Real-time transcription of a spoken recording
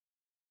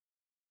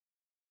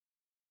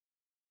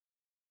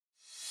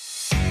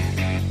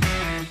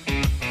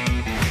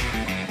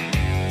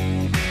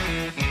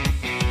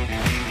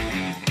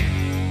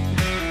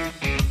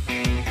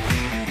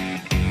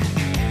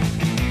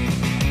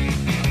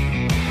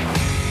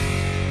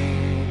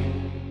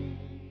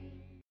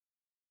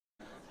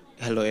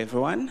Hello,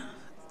 everyone.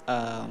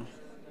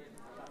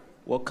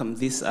 Welcome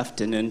this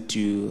afternoon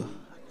to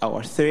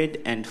our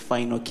third and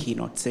final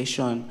keynote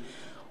session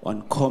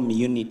on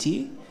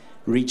CommUNITY,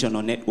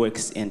 Regional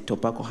Networks and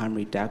Tobacco Harm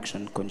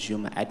Reduction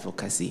Consumer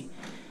Advocacy.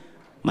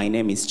 My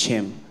name is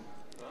Chim.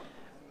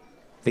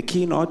 The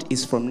keynote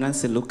is from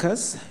Nancy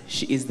Loucas.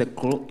 She's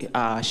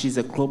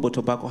a global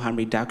tobacco harm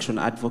reduction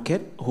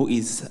advocate who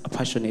is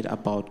passionate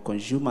about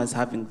consumers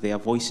having their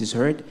voices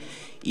heard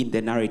in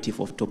the narrative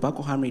of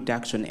tobacco harm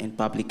reduction and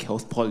public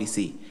health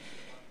policy.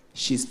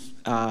 She's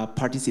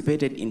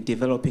participated in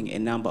developing a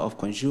number of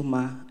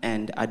consumer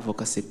and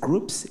advocacy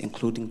groups,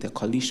 including the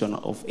Coalition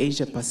of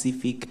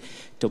Asia-Pacific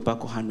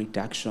Tobacco Harm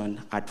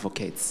Reduction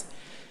Advocates.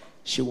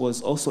 She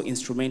was also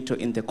instrumental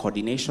in the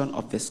coordination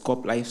of the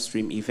SCOPE live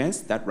stream events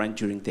that ran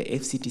during the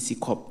FCTC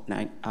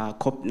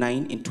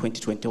COP9 in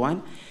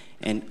 2021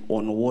 and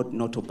on World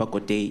No Tobacco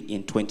Day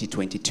in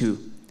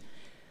 2022.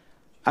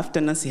 After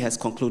Nancy has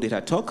concluded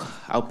her talk,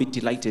 I'll be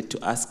delighted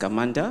to ask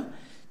Amanda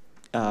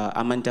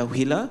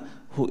Wheeler,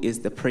 who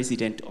is the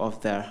president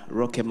of the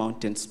Rocky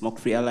Mountain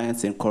Smoke-Free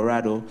Alliance in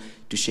Colorado,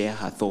 to share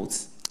her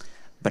thoughts.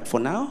 But for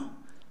now,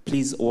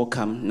 please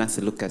welcome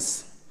Nancy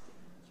Loucas.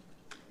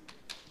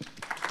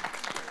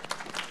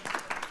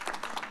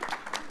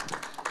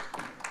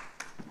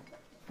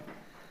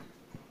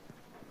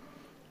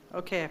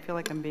 Okay, I feel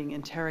like I'm being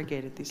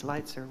interrogated. These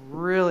lights are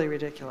really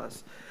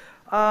ridiculous.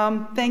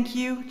 Thank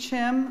you,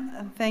 Chim,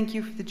 and thank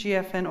you for the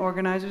GFN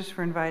organizers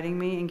for inviting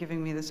me and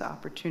giving me this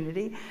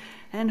opportunity.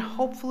 And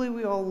hopefully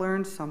we all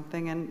learned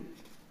something and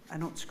I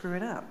don't screw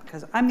it up,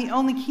 because I'm the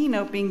only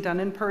keynote being done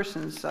in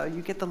person, so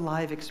you get the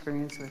live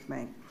experience with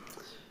me.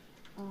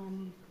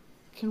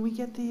 Can we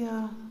get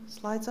the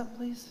slides up,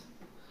 please?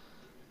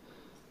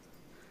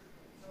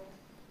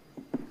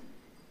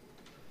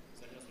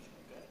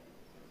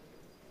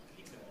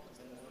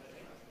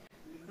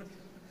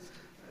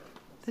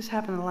 This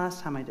happened the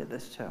last time I did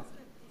this too.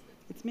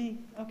 It's me,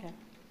 okay.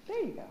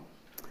 There you go.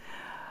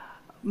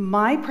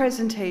 My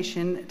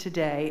presentation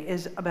today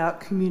is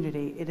about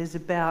community. It is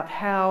about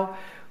how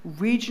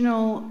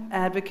regional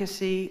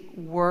advocacy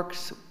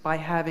works by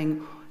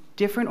having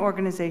different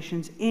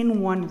organizations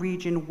in one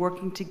region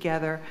working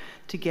together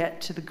to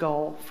get to the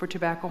goal for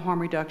tobacco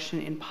harm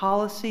reduction in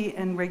policy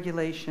and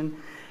regulation,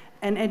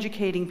 and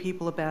educating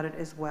people about it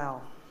as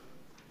well.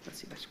 Let's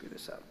see if I screw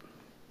this up.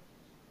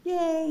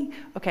 Yay,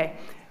 okay.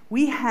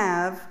 We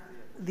have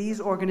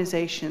these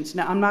organizations.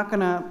 Now, I'm not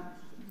going to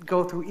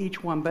go through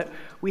each one, but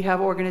we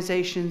have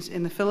organizations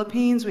in the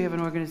Philippines. We have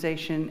an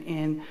organization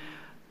in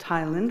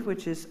Thailand,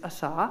 which is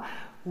ASA.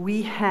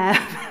 We have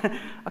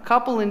a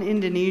couple in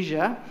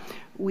Indonesia.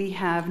 We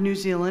have New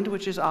Zealand,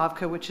 which is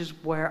AVCA, which is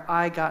where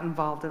I got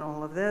involved in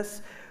all of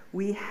this.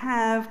 We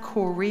have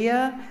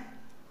Korea,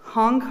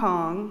 Hong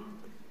Kong,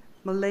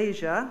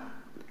 Malaysia,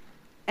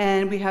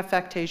 and we have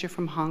Factasia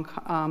from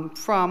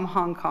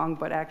Hong Kong,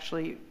 but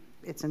actually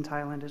it's in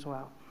Thailand as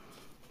well.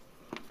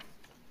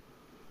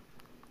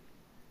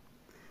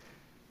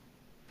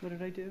 What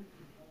did I do?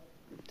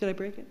 Did I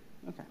break it?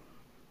 Okay.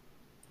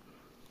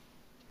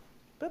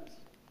 Oops.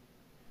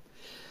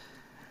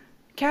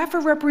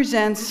 CAFRA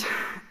represents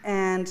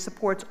and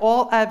supports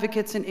all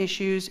advocates and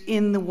issues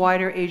in the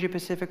wider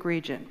Asia-Pacific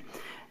region.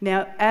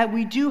 Now,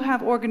 we do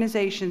have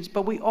organizations,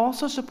 but we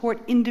also support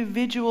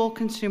individual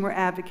consumer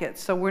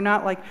advocates. So we're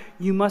not like,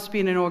 you must be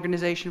in an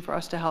organization for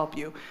us to help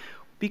you.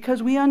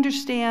 Because we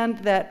understand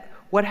that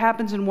what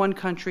happens in one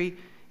country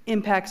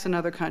impacts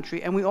another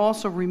country, and we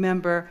also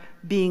remember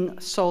being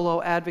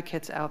solo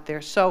advocates out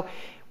there. So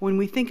when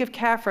we think of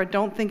CAFRA,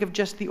 don't think of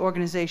just the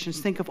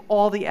organizations, think of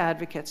all the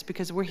advocates,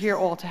 because we're here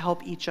all to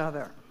help each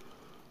other.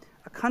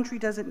 A country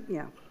doesn't,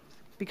 yeah,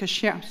 because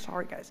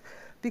sorry guys,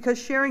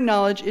 because sharing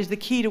knowledge is the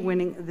key to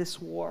winning this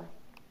war.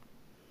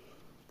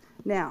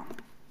 Now,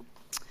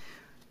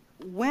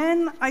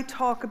 when I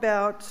talk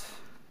about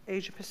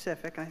Asia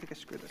Pacific, and I think I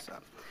screwed this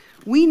up,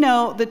 we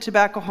know that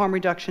tobacco harm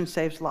reduction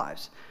saves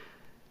lives.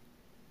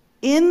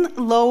 In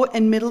low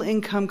and middle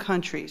income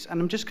countries, and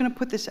I'm just going to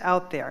put this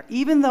out there,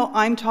 even though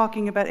I'm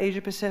talking about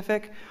Asia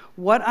Pacific,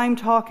 what I'm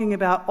talking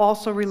about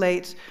also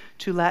relates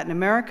to Latin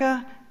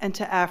America and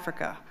to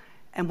Africa.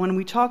 And when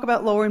we talk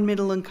about lower and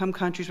middle income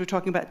countries, we're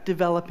talking about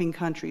developing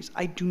countries.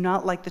 I do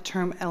not like the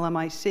term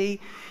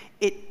LMIC.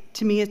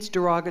 To me, it's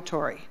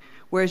derogatory.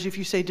 Whereas if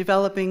you say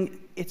developing,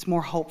 it's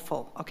more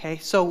hopeful, okay?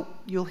 So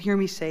you'll hear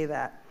me say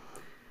that.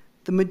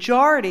 The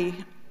majority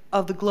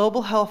of the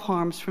global health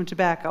harms from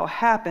tobacco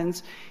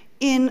happens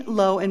in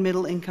low and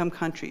middle income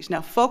countries. Now,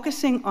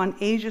 focusing on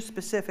Asia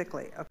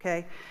specifically,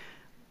 okay,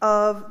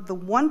 of the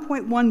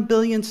 1.1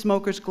 billion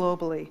smokers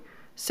globally,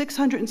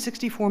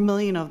 664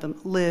 million of them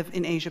live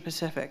in Asia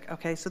Pacific,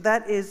 okay? So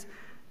that is,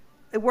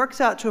 it works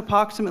out to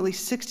approximately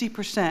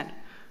 60%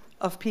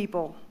 of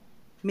people,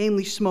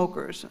 mainly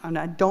smokers, and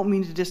I don't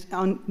mean to just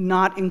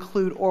not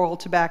include oral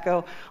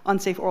tobacco,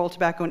 unsafe oral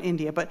tobacco in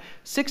India, but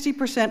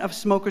 60% of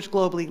smokers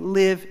globally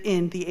live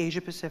in the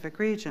Asia-Pacific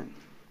region.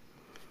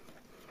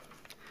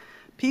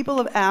 People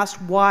have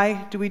asked,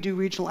 why do we do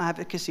regional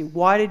advocacy?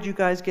 Why did you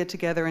guys get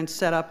together and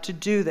set up to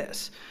do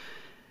this?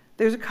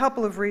 There's a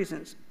couple of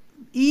reasons.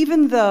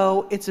 Even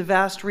though it's a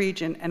vast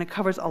region and it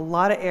covers a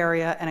lot of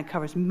area and it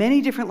covers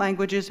many different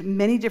languages,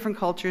 many different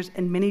cultures,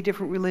 and many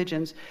different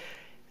religions,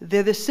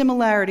 the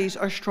similarities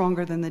are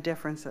stronger than the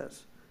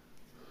differences.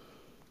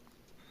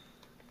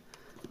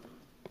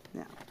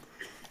 Now,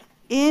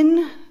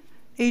 in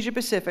Asia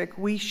Pacific,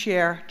 we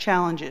share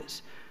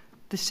challenges,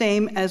 the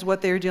same as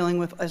what they're dealing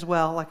with as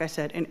well, like I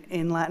said,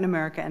 in Latin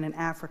America and in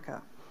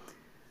Africa.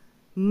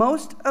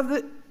 Most of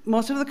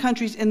the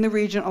countries in the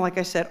region, like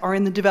I said, are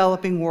in the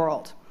developing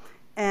world.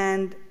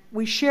 And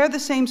we share the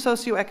same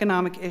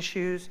socioeconomic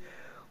issues.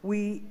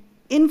 We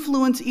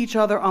influence each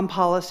other on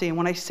policy. And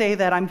when I say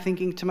that, I'm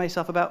thinking to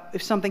myself about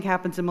if something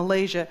happens in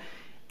Malaysia,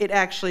 it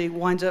actually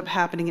winds up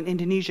happening in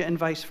Indonesia and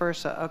vice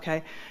versa,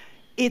 okay?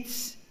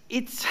 It's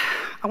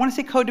I want to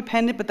say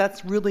codependent, but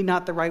that's really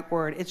not the right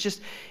word. It's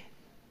just,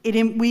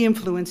 we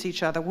influence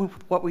each other with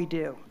what we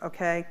do,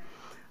 okay?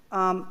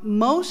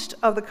 Most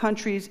of the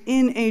countries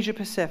in Asia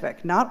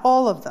Pacific, not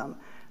all of them,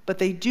 but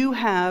they do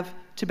have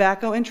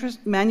tobacco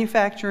interest,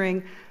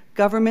 manufacturing,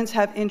 governments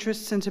have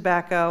interests in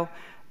tobacco,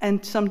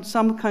 and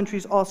some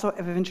countries also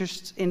have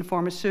interests in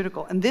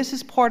pharmaceutical. And this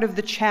is part of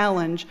the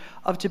challenge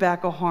of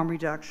tobacco harm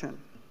reduction.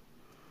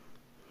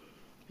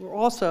 We're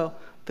also,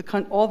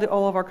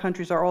 all of our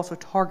countries are also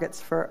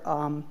targets for,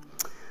 what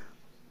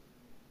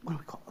do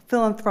we call it?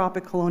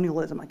 Philanthropic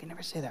colonialism. I can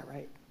never say that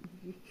right.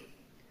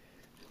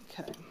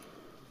 Okay.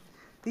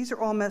 These are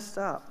all messed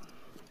up,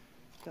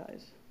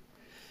 guys.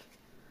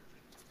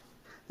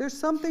 There's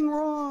something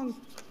wrong.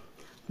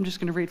 I'm just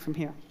going to read from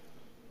here.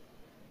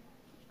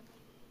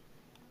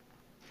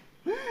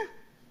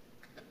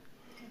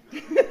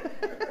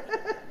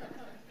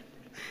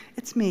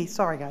 It's me.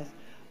 Sorry, guys.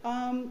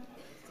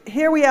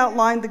 Here we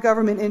outlined the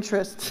government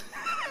interests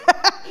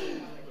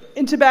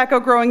in tobacco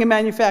growing and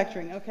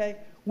manufacturing, okay?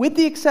 With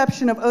the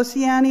exception of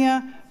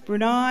Oceania,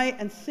 Brunei,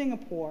 and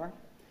Singapore,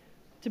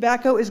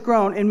 tobacco is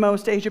grown in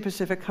most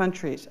Asia-Pacific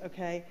countries,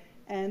 okay?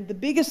 And the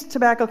biggest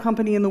tobacco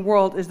company in the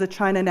world is the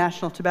China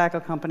National Tobacco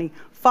Company,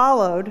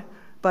 followed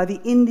by the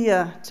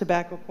India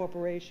Tobacco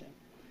Corporation.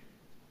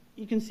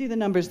 You can see the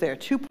numbers there,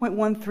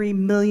 2.13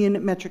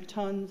 million metric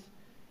tons,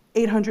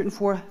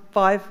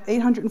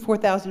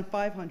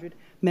 804,500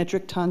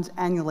 metric tons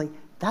annually.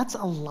 That's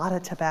a lot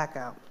of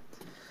tobacco.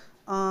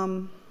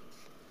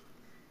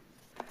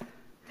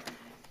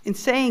 In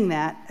saying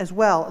that, as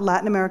well,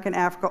 Latin America and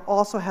Africa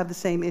also have the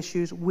same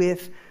issues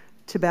with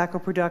tobacco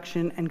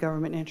production and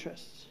government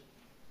interests.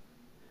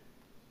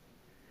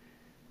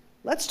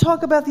 Let's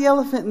talk about the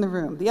elephant in the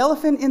room. The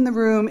elephant in the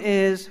room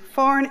is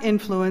foreign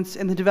influence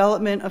in the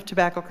development of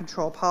tobacco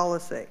control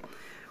policy.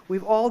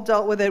 We've all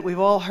dealt with it. We've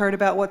all heard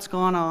about what's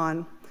gone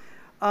on.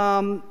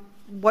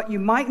 What you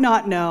might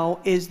not know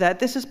is that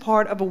this is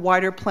part of a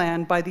wider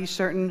plan by these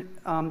certain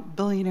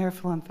billionaire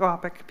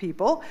philanthropic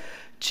people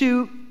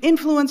to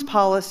influence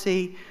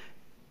policy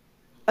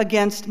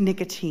against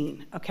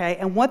nicotine, okay?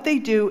 And what they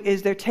do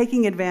is they're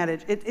taking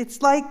advantage.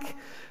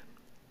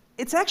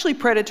 It's actually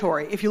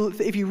predatory if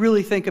you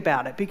really think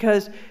about it,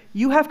 because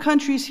you have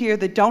countries here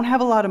that don't have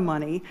a lot of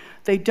money,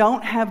 they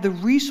don't have the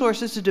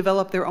resources to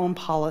develop their own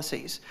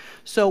policies.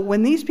 So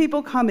when these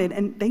people come in,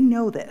 and they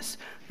know this,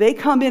 they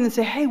come in and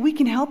say, hey, we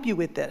can help you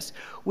with this,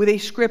 with a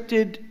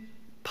scripted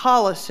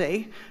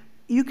policy,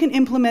 you can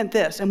implement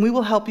this, and we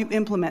will help you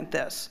implement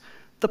this.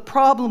 The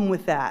problem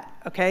with that,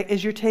 okay,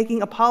 is you're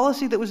taking a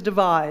policy that was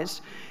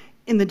devised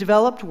in the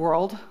developed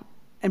world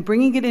and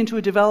bringing it into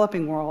a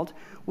developing world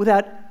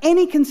without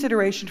any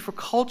consideration for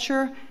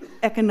culture,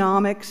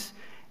 economics,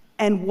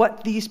 and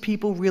what these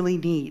people really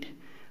need.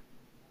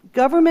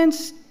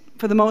 Governments,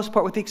 for the most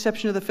part, with the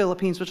exception of the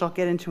Philippines, which I'll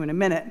get into in a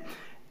minute,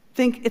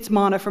 think it's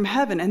manna from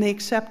heaven, and they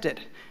accept it.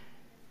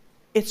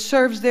 It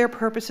serves their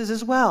purposes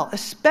as well,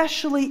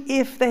 especially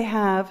if they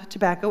have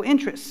tobacco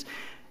interests.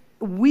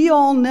 We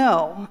all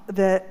know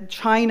that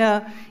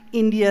China,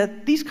 India,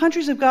 these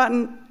countries have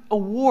gotten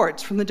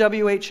awards from the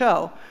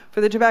WHO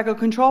for the tobacco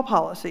control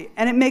policy,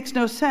 and it makes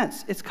no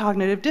sense. It's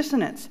cognitive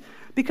dissonance,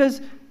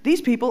 because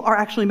these people are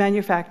actually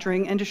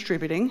manufacturing and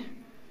distributing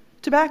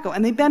tobacco,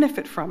 and they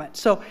benefit from it.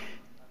 So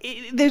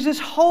there's this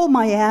whole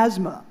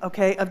miasma,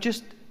 okay, of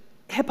just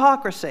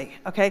hypocrisy,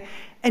 okay?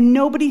 And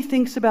nobody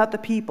thinks about the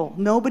people.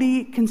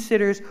 Nobody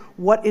considers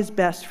what is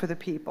best for the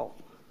people.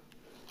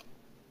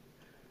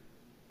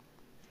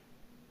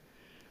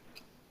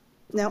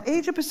 Now,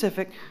 Asia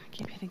Pacific, I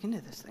keep hitting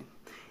into this thing.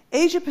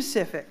 Asia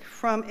Pacific,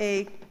 from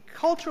a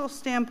cultural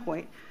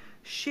standpoint,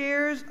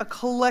 shares a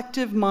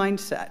collective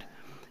mindset.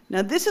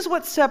 Now, this is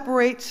what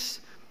separates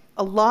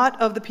a lot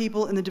of the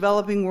people in the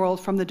developing world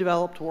from the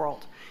developed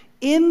world.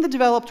 In the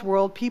developed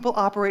world, people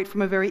operate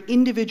from a very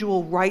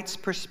individual rights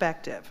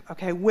perspective,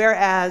 okay?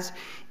 Whereas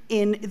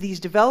in these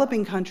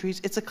developing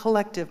countries, it's a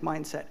collective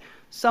mindset.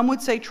 Some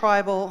would say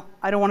tribal.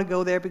 I don't want to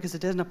go there because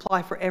it doesn't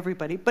apply for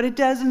everybody, but it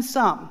does in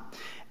some.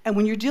 And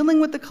when you're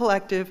dealing with the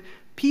collective,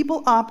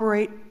 people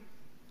operate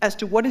as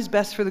to what is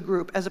best for the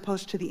group as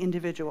opposed to the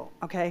individual,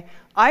 okay?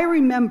 I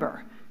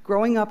remember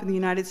growing up in the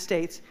United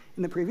States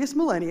in the previous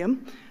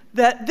millennium,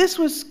 that this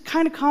was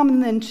kind of common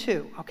then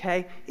too,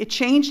 okay? It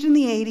changed in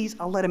the 80s,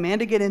 I'll let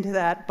Amanda get into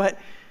that, but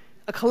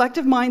a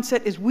collective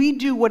mindset is we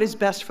do what is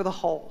best for the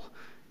whole,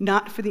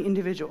 not for the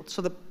individual.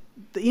 So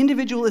the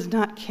individual is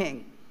not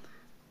king.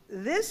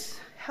 This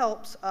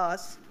helps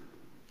us,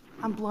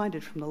 I'm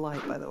blinded from the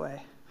light, by the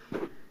way.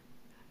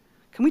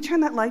 Can we turn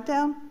that light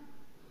down,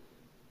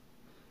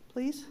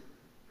 please?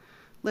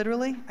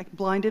 Literally, I'm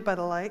blinded by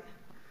the light.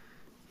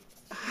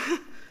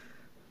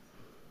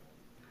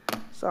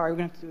 Sorry, we're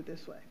gonna have to do it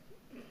this way.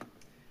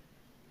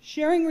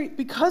 Sharing,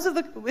 because of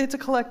it's a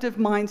collective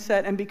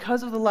mindset and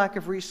because of the lack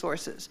of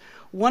resources,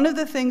 one of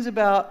the things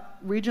about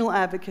regional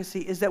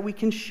advocacy is that we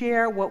can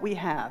share what we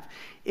have.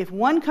 If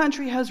one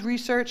country has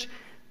research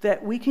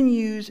that we can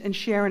use and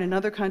share in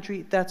another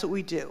country, that's what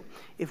we do.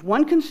 If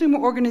one consumer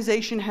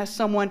organization has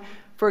someone,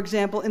 for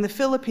example, in the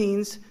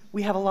Philippines,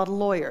 we have a lot of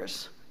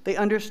lawyers. They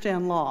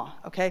understand law,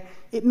 okay?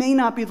 It may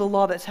not be the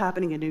law that's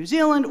happening in New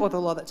Zealand or the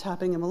law that's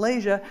happening in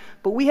Malaysia,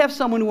 but we have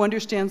someone who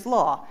understands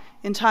law.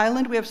 In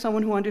Thailand, we have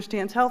someone who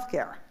understands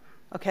healthcare,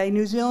 okay?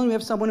 New Zealand, we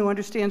have someone who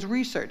understands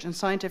research and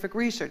scientific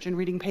research and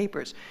reading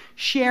papers.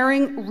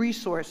 Sharing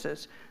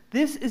resources.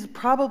 This is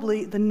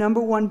probably the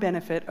 #1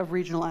 benefit of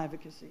regional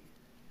advocacy.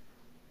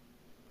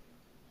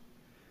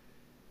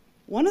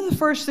 One of the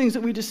first things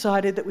that we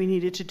decided that we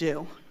needed to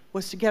do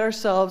was to get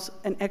ourselves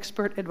an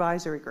expert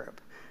advisory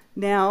group.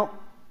 Now,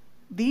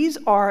 these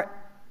are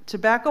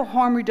tobacco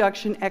harm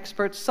reduction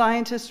experts,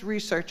 scientists,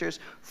 researchers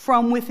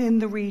from within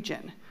the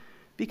region,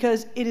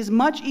 because it is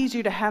much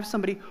easier to have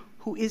somebody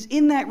who is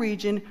in that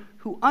region,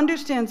 who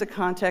understands the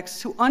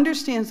context, who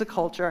understands the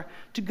culture,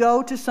 to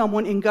go to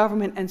someone in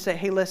government and say,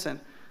 hey, listen,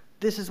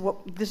 this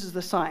is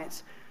the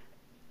science.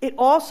 It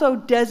also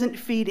doesn't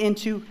feed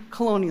into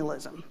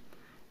colonialism.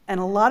 And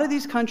a lot of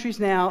these countries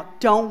now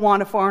don't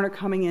want a foreigner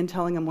coming in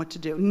telling them what to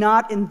do,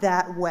 not in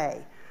that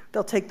way.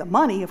 They'll take the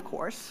money, of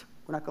course.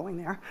 We're not going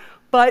there.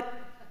 But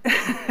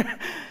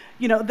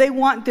you know, they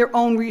want their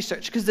own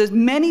research, because there's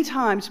many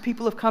times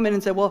people have come in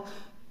and said, well,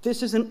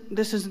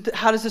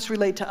 how does this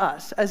relate to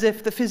us? As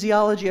if the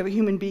physiology of a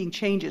human being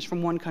changes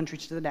from one country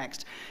to the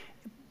next.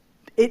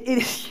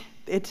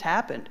 It's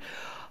happened.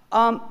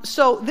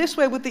 So this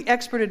way, with the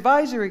expert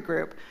advisory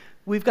group,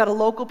 we've got a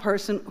local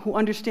person who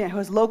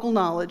has local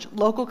knowledge,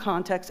 local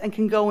context, and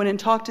can go in and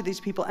talk to these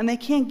people, and they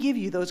can't give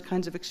you those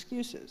kinds of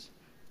excuses.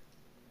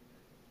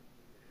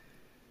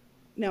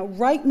 Now,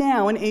 right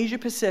now in Asia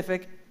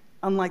Pacific,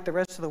 unlike the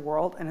rest of the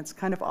world, and it's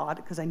kind of odd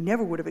because I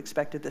never would have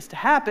expected this to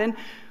happen,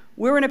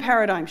 we're in a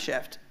paradigm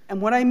shift.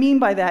 And what I mean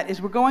by that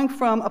is we're going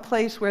from a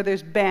place where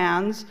there's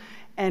bans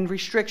and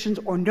restrictions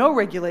or no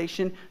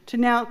regulation to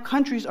now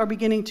countries are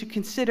beginning to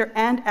consider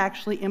and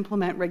actually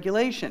implement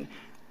regulation.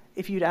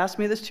 If you'd asked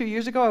me this 2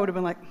 years ago, I would have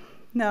been like,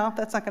 no,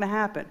 that's not going to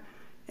happen.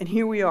 And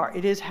here we are.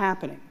 It is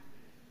happening.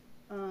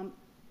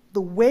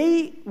 The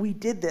way we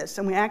did this,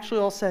 and we actually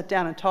all sat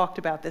down and talked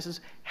about this,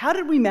 is how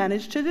did we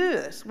manage to do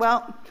this?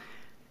 Well,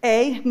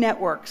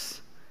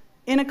 networks.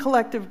 In a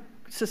collective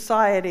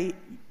society,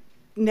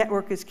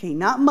 network is key.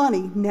 Not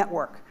money,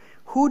 network.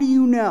 Who do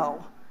you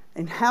know?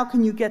 And how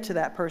can you get to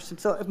that person?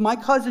 So if my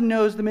cousin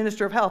knows the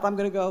Minister of Health, I'm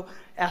going to go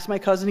ask my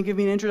cousin to give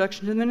me an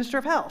introduction to the Minister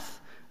of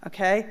Health,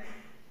 okay?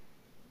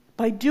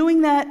 By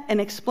doing that and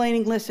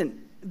explaining,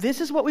 listen,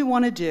 this is what we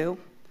want to do,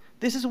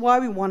 this is why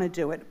we want to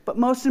do it, but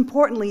most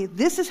importantly,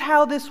 this is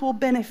how this will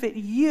benefit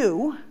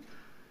you,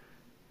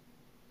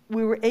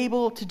 we were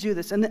able to do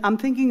this. And I'm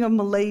thinking of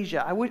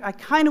Malaysia. I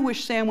kind of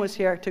wish Sam was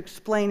here to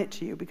explain it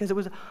to you, because it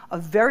was a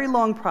very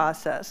long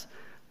process,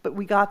 but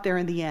we got there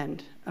in the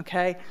end,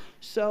 okay?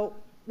 So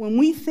when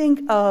we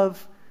think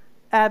of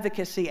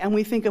advocacy and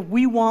we think of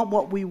we want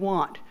what we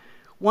want,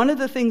 one of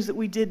the things that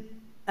we did,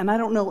 and I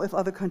don't know if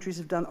other countries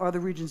have done, or other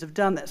regions have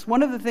done this,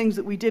 one of the things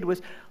that we did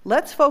was,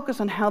 let's focus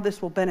on how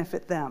this will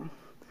benefit them.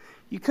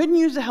 You couldn't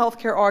use the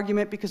healthcare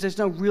argument because there's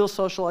no real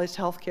socialized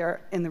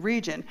healthcare in the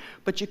region,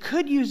 but you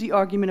could use the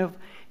argument of,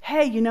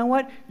 hey, you know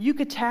what, you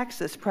could tax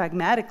this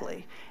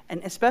pragmatically,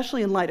 and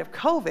especially in light of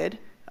COVID,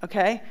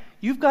 okay,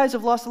 you guys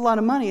have lost a lot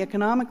of money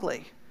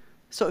economically.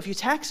 So if you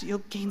tax it,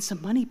 you'll gain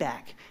some money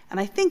back. And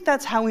I think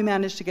that's how we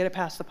managed to get it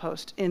past the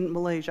post in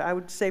Malaysia. I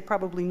would say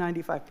probably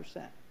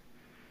 95%.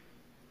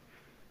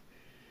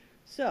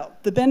 So,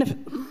 the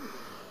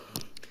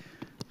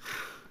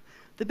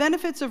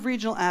benefits of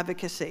regional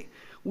advocacy.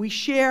 We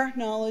share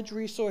knowledge,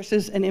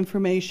 resources, and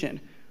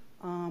information.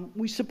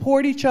 We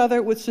support each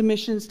other with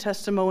submissions,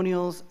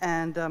 testimonials,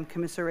 and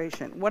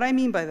commiseration. What I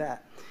mean by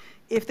that,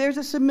 if there's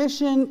a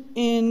submission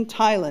in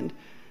Thailand,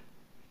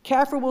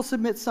 CAFRA will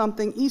submit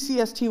something,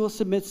 ECST will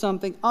submit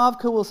something,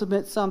 AVCA will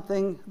submit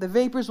something, the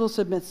Vapors will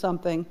submit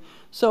something.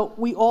 So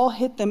we all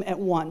hit them at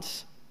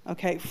once,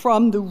 okay,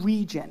 from the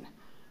region,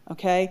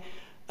 okay?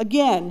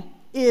 Again,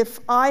 if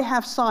I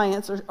have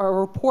science or a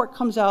report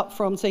comes out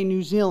from, say,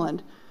 New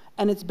Zealand,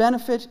 and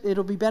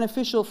it'll be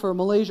beneficial for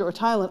Malaysia or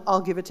Thailand,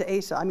 I'll give it to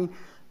ASA. I mean,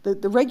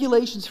 the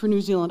regulations for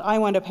New Zealand, I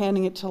wound up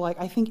handing it to, like,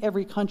 I think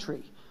every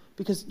country,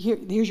 because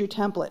here's your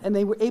template. And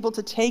they were able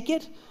to take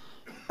it,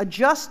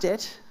 adjust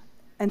it,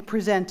 and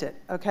present it,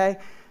 okay?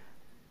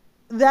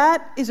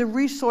 That is a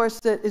resource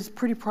that is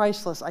pretty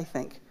priceless, I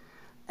think.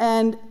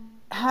 And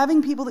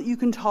having people that you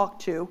can talk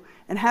to,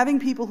 and having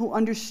people who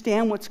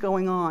understand what's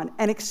going on,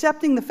 and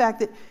accepting the fact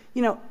that,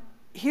 you know,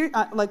 here,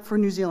 like for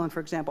New Zealand, for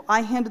example,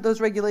 I handed those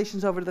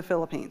regulations over to the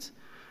Philippines.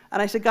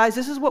 And I said, guys,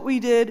 this is what we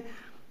did.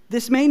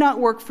 This may not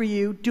work for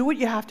you. Do what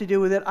you have to do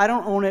with it. I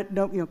don't own it.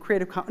 No, you know,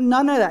 Creative Commons,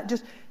 none of that.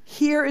 Just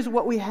here is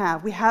what we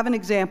have. We have an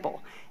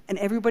example. And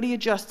everybody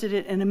adjusted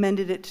it and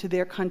amended it to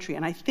their country.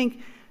 And I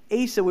think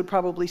Asa would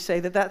probably say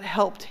that that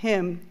helped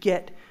him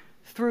get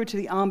through to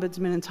the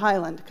ombudsman in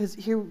Thailand, because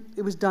here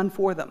it was done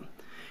for them.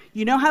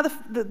 You know how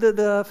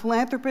the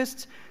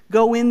philanthropists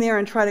go in there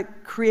and try to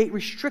create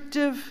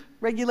restrictive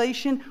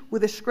regulation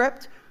with a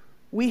script?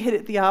 We hit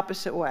it the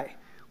opposite way.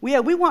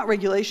 We want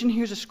regulation,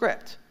 here's a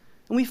script.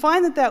 And we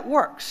find that that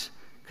works,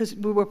 because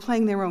we were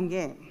playing their own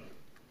game.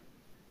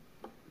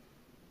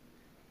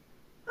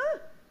 Ah,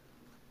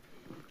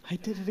 I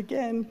did it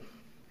again.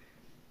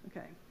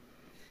 Okay.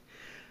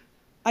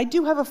 I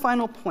do have a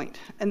final point,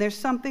 and there's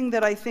something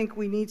that I think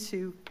we need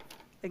to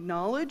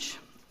acknowledge.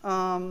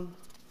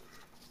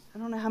 I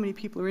don't know how many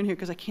people are in here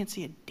because I can't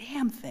see a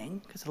damn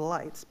thing because of the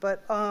lights,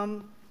 but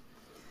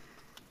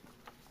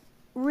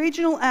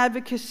regional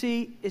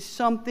advocacy is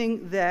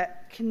something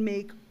that can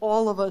make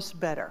all of us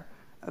better,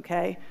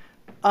 okay?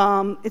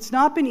 It's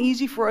not been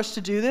easy for us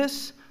to do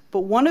this,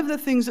 but one of the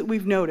things that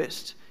we've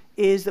noticed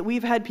is that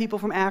we've had people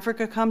from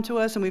Africa come to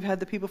us, and we've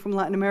had the people from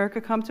Latin America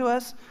come to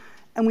us,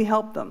 and we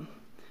help them.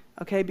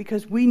 Okay,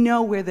 because we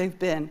know where they've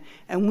been,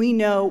 and we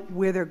know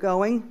where they're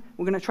going.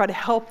 We're going to try to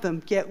help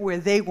them get where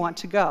they want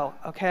to go,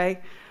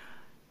 okay?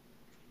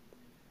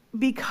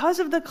 Because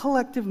of the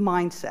collective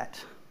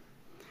mindset,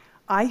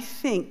 I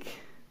think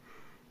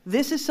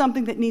this is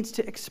something that needs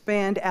to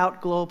expand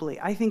out globally.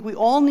 I think we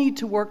all need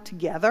to work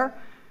together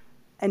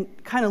and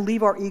kind of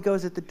leave our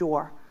egos at the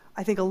door.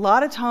 I think a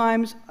lot of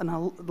times, and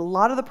a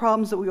lot of the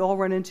problems that we all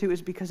run into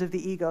is because of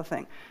the ego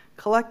thing.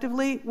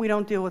 Collectively, we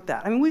don't deal with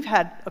that. I mean, we've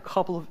had a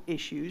couple of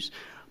issues,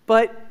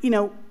 but, you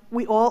know,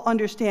 we all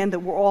understand that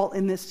we're all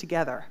in this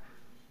together,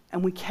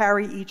 and we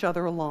carry each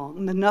other along.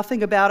 And the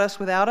nothing about us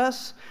without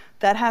us,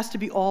 that has to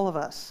be all of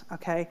us,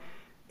 okay?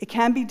 It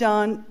can be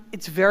done.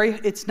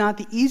 It's not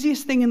the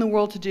easiest thing in the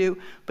world to do,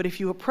 but if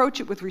you approach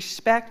it with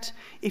respect,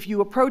 if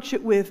you approach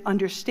it with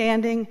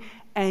understanding,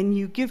 and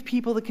you give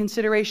people the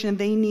consideration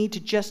they need to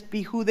just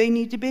be who they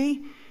need to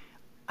be,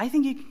 I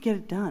think you can get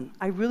it done.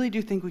 I really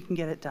do think we can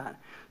get it done.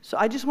 So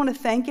I just want to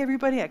thank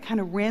everybody. I kind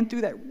of ran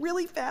through that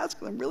really fast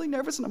because I'm really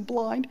nervous and I'm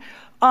blind.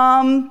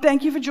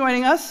 Thank you for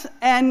joining us.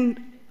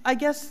 And I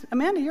guess,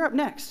 Amanda, you're up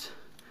next.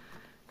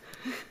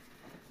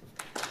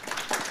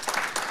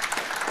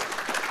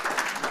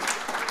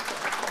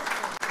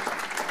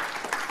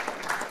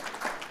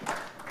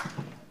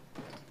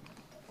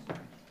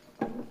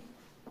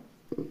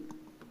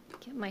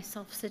 Get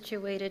myself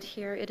situated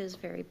here. It is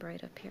very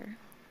bright up here.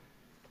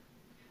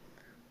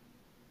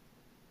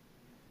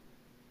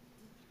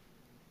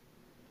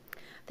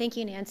 Thank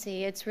you,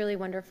 Nancy. It's really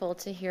wonderful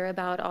to hear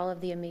about all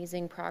of the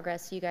amazing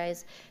progress you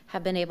guys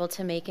have been able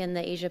to make in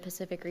the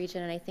Asia-Pacific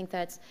region, and I think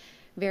that's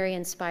very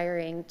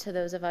inspiring to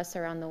those of us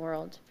around the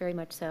world, very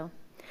much so.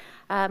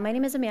 My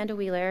name is Amanda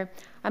Wheeler.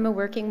 I'm a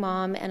working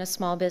mom and a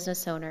small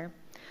business owner.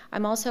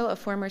 I'm also a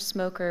former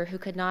smoker who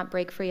could not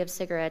break free of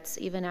cigarettes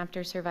even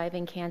after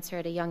surviving cancer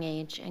at a young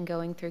age and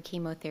going through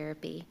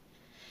chemotherapy.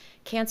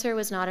 Cancer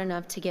was not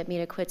enough to get me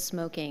to quit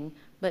smoking,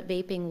 but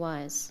vaping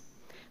was.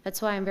 That's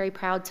why I'm very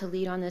proud to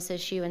lead on this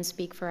issue and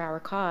speak for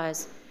our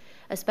cause,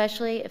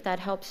 especially if that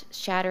helps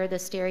shatter the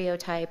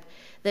stereotype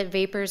that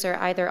vapers are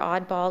either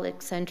oddball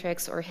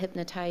eccentrics or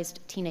hypnotized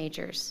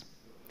teenagers.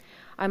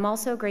 I'm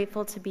also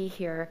grateful to be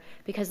here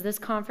because this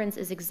conference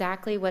is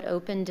exactly what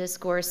open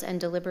discourse and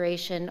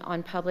deliberation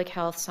on public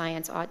health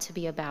science ought to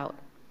be about.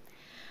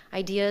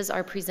 Ideas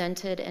are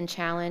presented and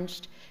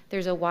challenged.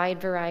 There's a wide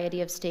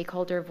variety of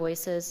stakeholder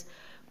voices.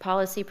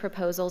 Policy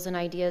proposals and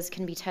ideas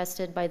can be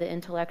tested by the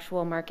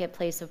intellectual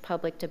marketplace of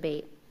public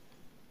debate.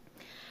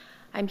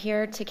 I'm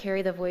here to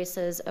carry the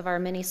voices of our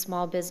many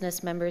small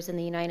business members in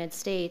the United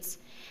States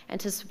and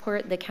to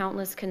support the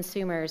countless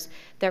consumers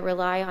that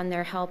rely on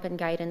their help and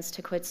guidance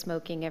to quit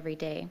smoking every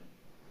day.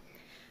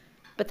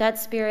 But that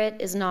spirit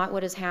is not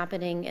what is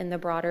happening in the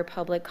broader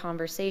public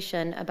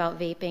conversation about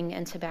vaping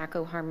and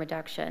tobacco harm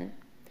reduction.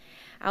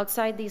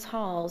 Outside these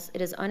halls,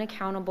 it is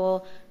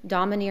unaccountable,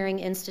 domineering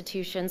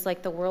institutions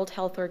like the World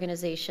Health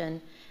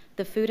Organization,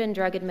 the Food and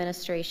Drug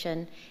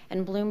Administration,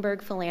 and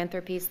Bloomberg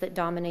philanthropies that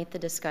dominate the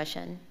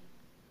discussion.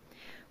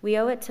 We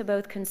owe it to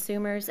both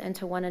consumers and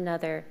to one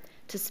another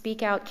to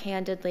speak out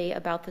candidly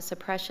about the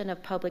suppression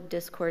of public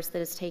discourse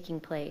that is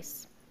taking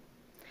place.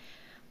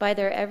 By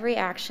their every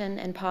action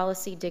and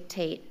policy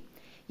dictate,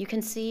 you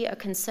can see a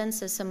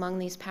consensus among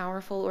these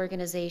powerful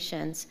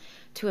organizations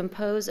to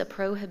impose a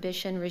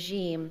prohibition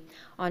regime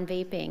on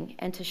vaping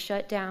and to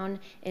shut down,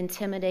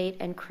 intimidate,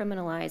 and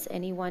criminalize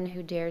anyone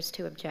who dares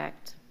to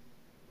object.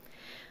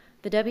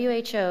 The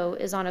WHO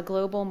is on a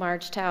global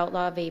march to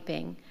outlaw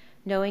vaping,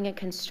 knowing it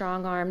can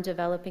strong-arm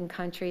developing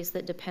countries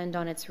that depend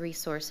on its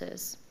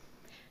resources.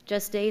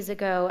 Just days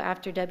ago,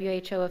 after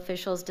WHO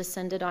officials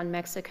descended on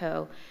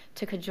Mexico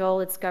to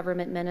cajole its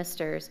government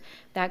ministers,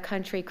 that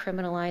country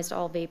criminalized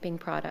all vaping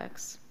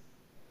products.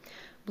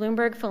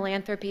 Bloomberg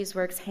Philanthropies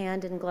works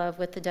hand in glove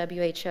with the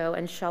WHO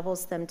and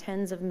shovels them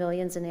tens of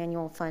millions in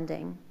annual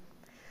funding.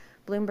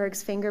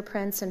 Bloomberg's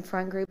fingerprints and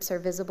front groups are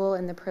visible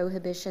in the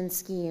prohibition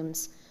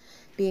schemes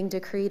being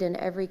decreed in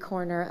every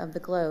corner of the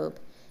globe,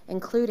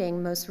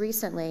 including, most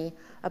recently,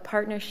 a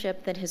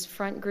partnership that his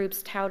front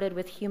groups touted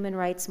with human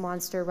rights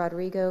monster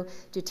Rodrigo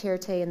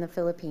Duterte in the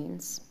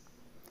Philippines.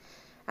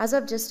 As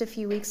of just a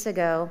few weeks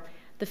ago,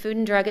 the Food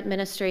and Drug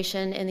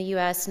Administration in the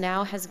US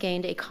now has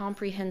gained a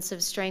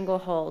comprehensive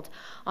stranglehold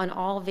on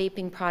all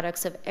vaping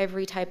products of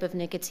every type of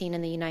nicotine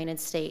in the United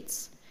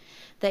States.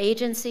 The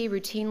agency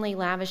routinely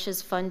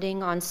lavishes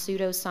funding on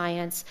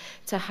pseudoscience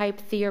to hype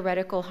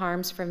theoretical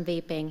harms from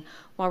vaping,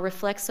 while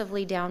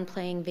reflexively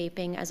downplaying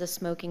vaping as a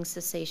smoking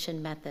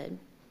cessation method.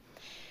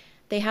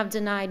 They have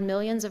denied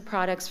millions of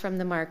products from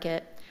the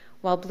market,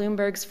 while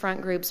Bloomberg's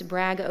front groups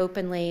brag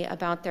openly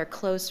about their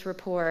close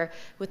rapport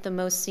with the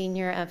most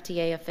senior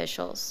FDA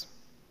officials.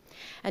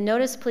 And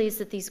notice, please,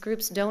 that these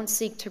groups don't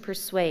seek to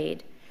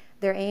persuade.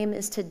 Their aim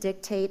is to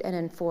dictate and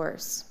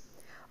enforce.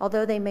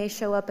 Although they may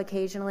show up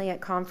occasionally at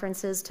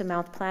conferences to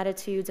mouth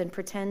platitudes and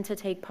pretend to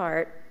take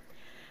part,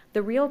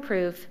 the real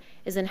proof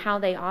is in how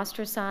they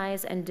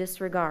ostracize and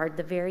disregard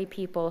the very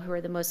people who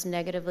are the most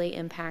negatively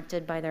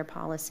impacted by their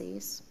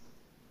policies.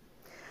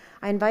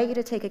 I invite you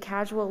to take a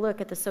casual look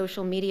at the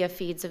social media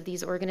feeds of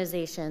these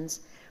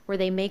organizations where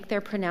they make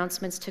their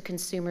pronouncements to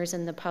consumers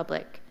and the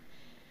public.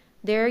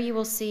 There you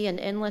will see an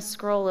endless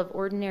scroll of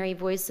ordinary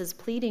voices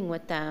pleading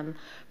with them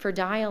for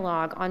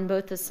dialogue on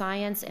both the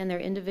science and their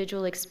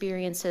individual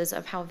experiences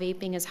of how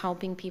vaping is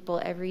helping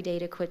people every day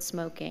to quit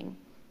smoking.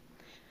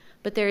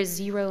 But there is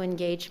zero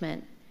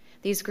engagement.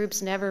 These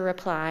groups never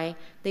reply.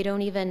 They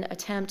don't even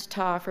attempt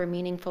to offer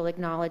meaningful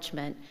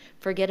acknowledgement.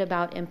 Forget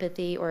about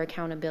empathy or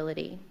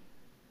accountability.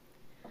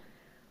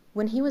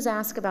 When he was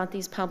asked about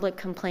these public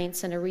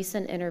complaints in a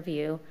recent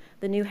interview,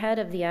 the new head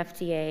of the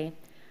FDA,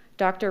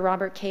 Dr.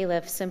 Robert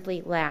Califf,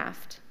 simply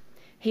laughed.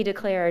 He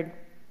declared,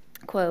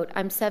 quote,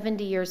 "I'm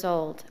 70 years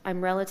old.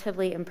 I'm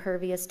relatively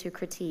impervious to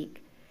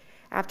critique.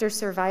 After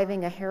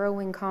surviving a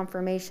harrowing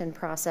confirmation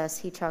process,"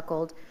 he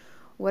chuckled,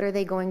 "what are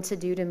they going to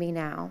do to me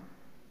now?"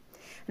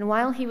 And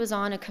while he was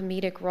on a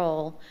comedic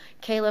roll,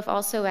 Califf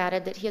also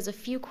added that he has a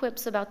few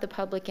quips about the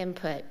public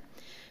input.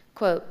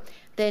 Quote,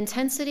 "The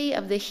intensity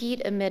of the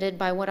heat emitted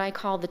by what I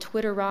call the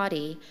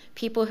Twitterati,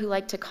 people who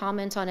like to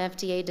comment on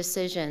FDA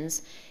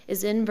decisions,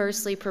 is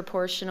inversely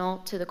proportional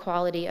to the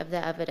quality of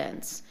the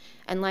evidence.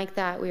 And like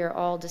that, we are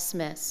all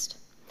dismissed."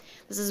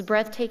 This is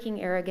breathtaking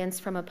arrogance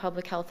from a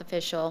public health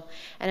official,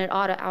 and it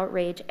ought to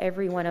outrage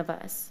every one of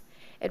us.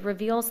 It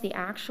reveals the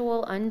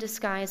actual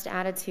undisguised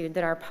attitude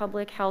that our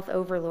public health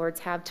overlords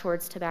have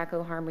towards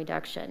tobacco harm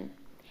reduction.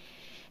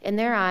 In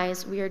their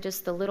eyes, we are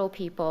just the little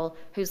people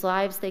whose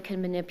lives they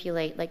can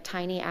manipulate like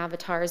tiny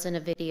avatars in a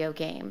video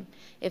game,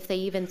 if they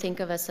even think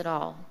of us at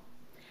all.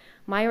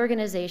 My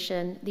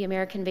organization, the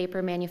American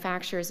Vapor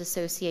Manufacturers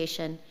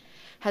Association,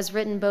 has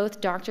written both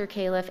Dr.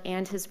 Califf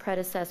and his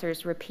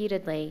predecessors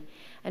repeatedly,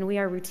 and we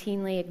are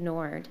routinely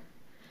ignored.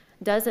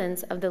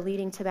 Dozens of the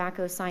leading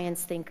tobacco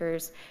science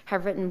thinkers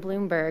have written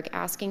Bloomberg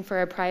asking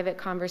for a private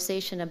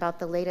conversation about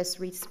the latest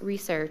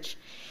research,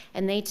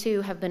 and they too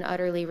have been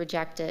utterly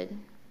rejected.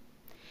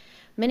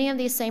 Many of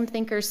these same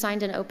thinkers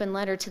signed an open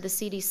letter to the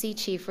CDC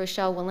chief,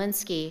 Rochelle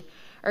Walensky,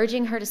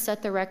 urging her to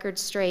set the record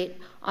straight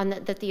on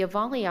that the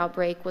EVALI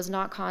outbreak was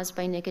not caused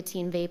by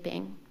nicotine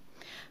vaping.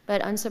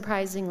 But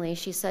unsurprisingly,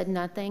 she said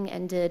nothing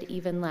and did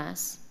even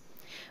less.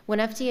 When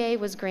FDA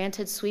was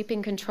granted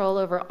sweeping control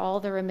over all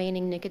the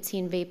remaining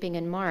nicotine vaping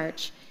in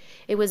March,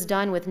 it was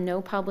done with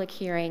no public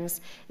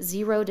hearings,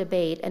 zero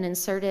debate, and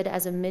inserted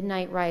as a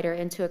midnight rider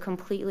into a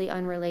completely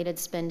unrelated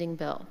spending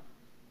bill.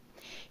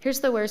 Here's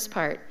the worst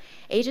part.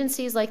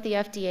 Agencies like the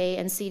FDA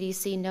and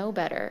CDC know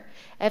better.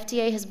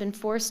 FDA has been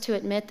forced to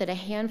admit that a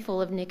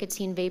handful of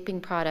nicotine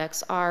vaping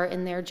products are,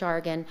 in their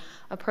jargon,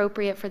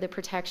 appropriate for the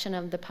protection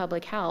of the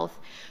public health,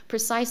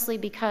 precisely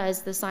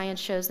because the science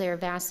shows they are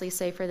vastly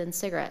safer than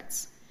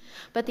cigarettes.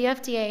 But the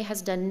FDA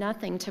has done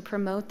nothing to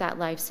promote that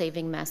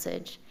life-saving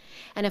message.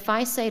 And if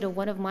I say to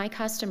one of my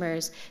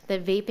customers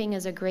that vaping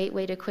is a great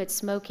way to quit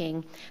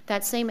smoking,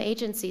 that same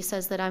agency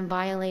says that I'm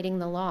violating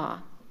the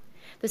law.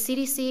 The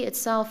CDC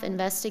itself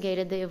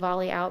investigated the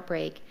EVALI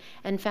outbreak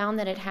and found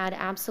that it had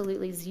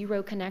absolutely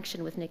zero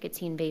connection with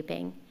nicotine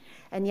vaping.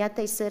 And yet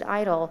they sit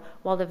idle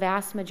while the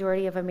vast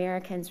majority of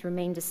Americans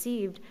remain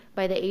deceived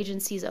by the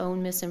agency's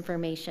own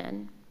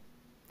misinformation.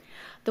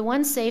 The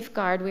one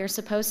safeguard we are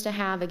supposed to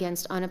have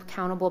against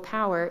unaccountable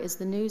power is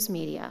the news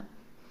media.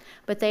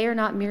 But they are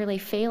not merely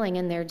failing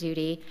in their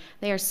duty,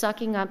 they are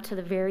sucking up to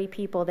the very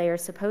people they are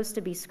supposed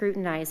to be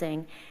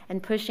scrutinizing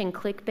and pushing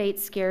clickbait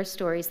scare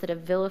stories that have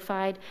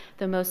vilified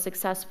the most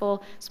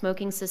successful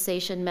smoking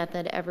cessation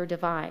method ever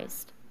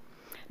devised.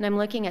 And I'm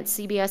looking at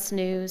CBS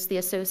News, the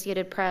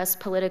Associated Press,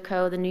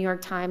 Politico, the New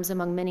York Times,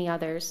 among many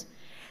others.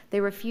 They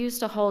refuse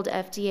to hold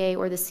FDA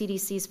or the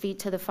CDC's feet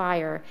to the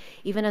fire,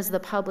 even as the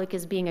public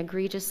is being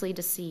egregiously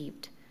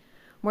deceived.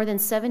 More than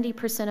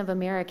 70% of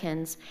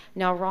Americans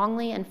now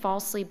wrongly and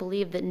falsely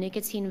believe that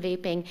nicotine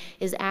vaping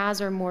is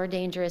as or more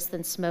dangerous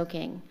than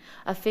smoking,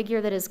 a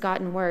figure that has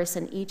gotten worse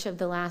in each of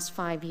the last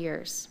 5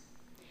 years.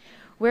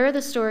 Where are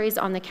the stories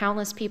on the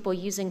countless people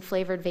using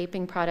flavored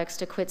vaping products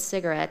to quit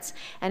cigarettes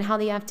and how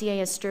the FDA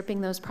is stripping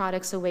those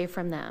products away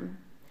from them?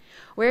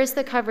 Where is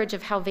the coverage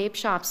of how vape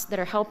shops that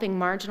are helping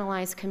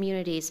marginalized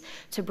communities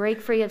to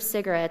break free of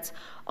cigarettes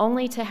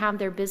only to have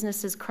their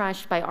businesses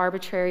crushed by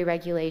arbitrary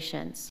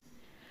regulations?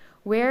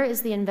 Where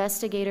is the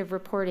investigative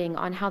reporting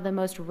on how the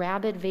most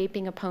rabid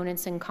vaping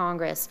opponents in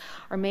Congress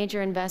are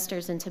major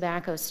investors in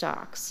tobacco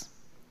stocks?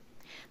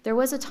 There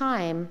was a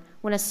time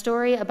when a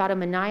story about a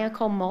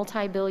maniacal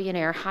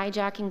multi-billionaire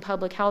hijacking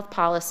public health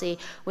policy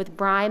with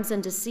bribes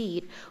and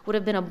deceit would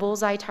have been a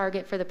bullseye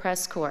target for the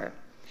press corps.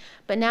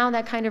 But now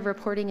that kind of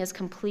reporting is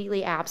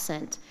completely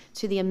absent,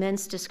 to the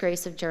immense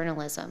disgrace of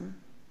journalism.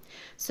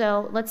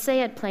 So let's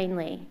say it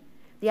plainly.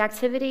 The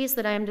activities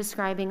that I am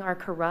describing are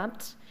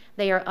corrupt,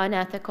 they are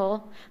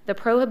unethical, the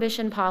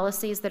prohibition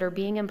policies that are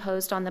being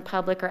imposed on the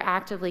public are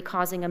actively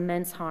causing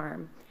immense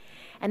harm.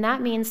 And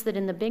that means that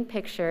in the big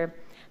picture,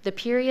 the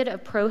period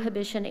of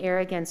prohibition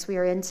arrogance we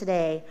are in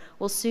today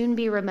will soon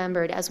be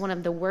remembered as one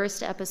of the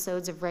worst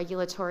episodes of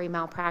regulatory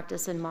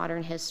malpractice in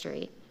modern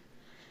history.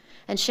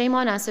 And shame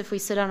on us if we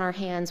sit on our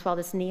hands while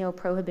this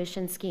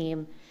neo-prohibition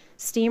scheme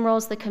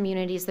steamrolls the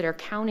communities that are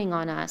counting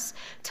on us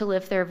to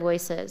lift their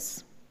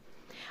voices.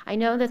 I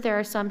know that there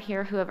are some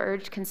here who have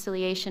urged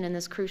conciliation in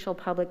this crucial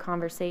public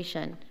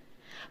conversation,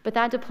 but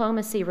that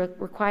diplomacy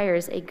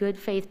requires a good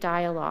faith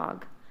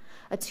dialogue,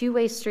 a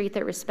two-way street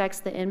that respects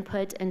the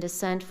input and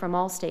dissent from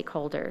all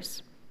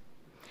stakeholders.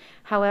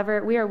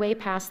 However, we are way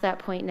past that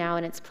point now,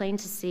 and it's plain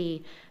to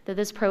see that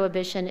this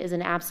prohibition is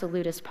an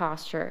absolutist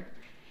posture.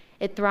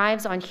 It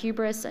thrives on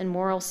hubris and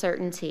moral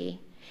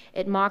certainty.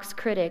 It mocks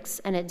critics,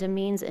 and it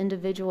demeans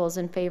individuals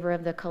in favor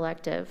of the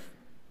collective.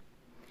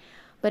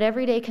 But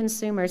everyday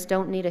consumers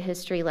don't need a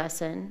history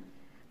lesson.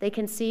 They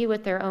can see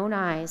with their own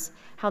eyes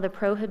how the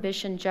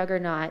prohibition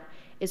juggernaut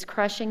is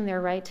crushing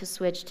their right to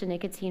switch to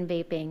nicotine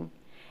vaping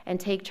and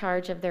take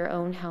charge of their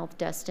own health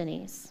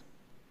destinies.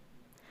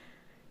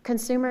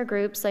 Consumer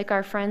groups like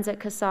our friends at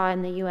CASA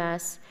in the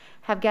US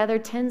have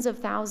gathered tens of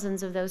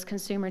thousands of those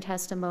consumer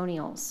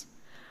testimonials.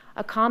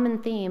 A common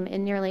theme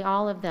in nearly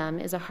all of them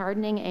is a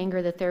hardening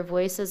anger that their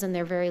voices and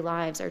their very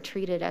lives are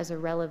treated as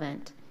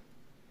irrelevant.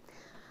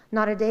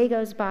 Not a day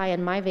goes by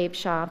in my vape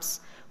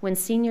shops when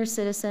senior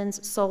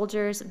citizens,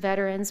 soldiers,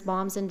 veterans,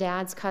 moms and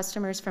dads,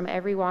 customers from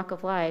every walk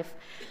of life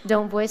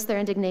don't voice their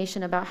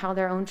indignation about how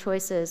their own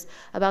choices,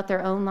 about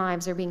their own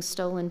lives are being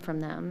stolen from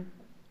them.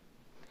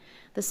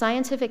 The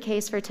scientific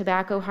case for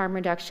tobacco harm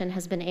reduction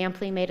has been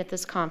amply made at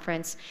this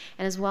conference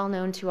and is well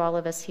known to all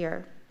of us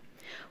here.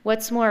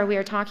 What's more, we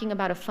are talking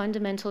about a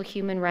fundamental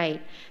human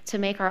right to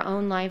make our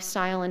own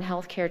lifestyle and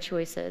healthcare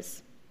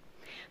choices.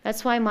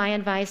 That's why my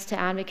advice to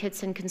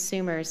advocates and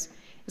consumers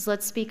is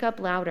let's speak up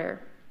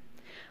louder.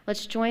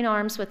 Let's join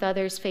arms with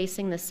others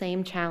facing the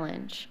same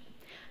challenge.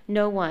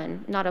 No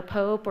one, not a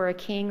pope or a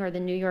king or the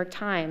New York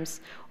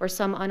Times or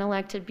some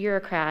unelected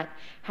bureaucrat,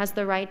 has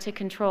the right to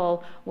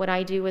control what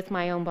I do with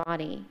my own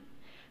body.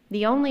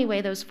 The only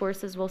way those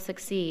forces will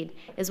succeed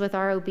is with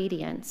our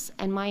obedience,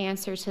 and my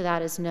answer to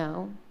that is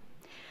no.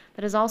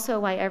 That is also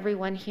why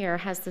everyone here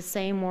has the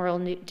same moral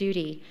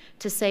duty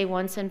to say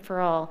once and for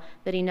all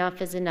that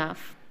enough is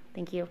enough.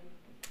 Thank you.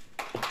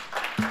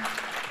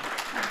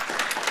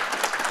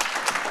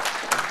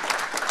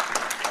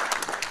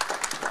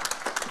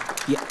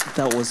 Yeah,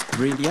 that was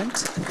brilliant.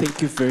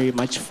 Thank you very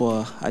much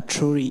for a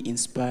truly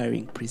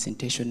inspiring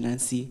presentation,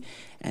 Nancy,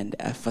 and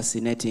a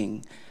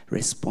fascinating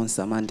response,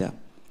 Amanda.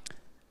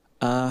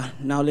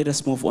 Now let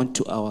us move on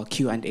to our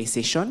Q&A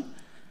session.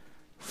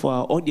 For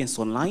our audience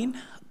online,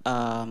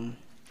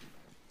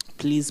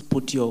 please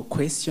put your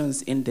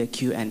questions in the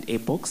Q&A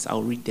box.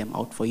 I'll read them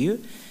out for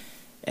you.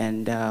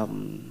 And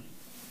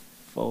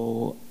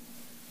for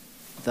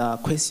the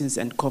questions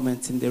and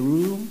comments in the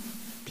room,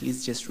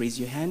 please just raise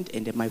your hand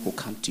and the mic will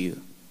come to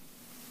you.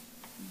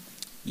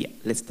 Yeah,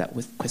 let's start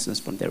with questions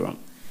from the room.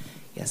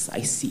 Yes,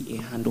 I see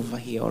a hand over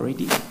here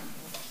already.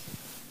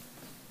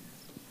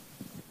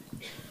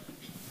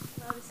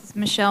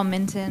 Michelle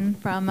Minton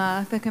from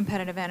the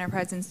Competitive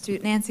Enterprise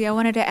Institute. Nancy, I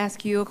wanted to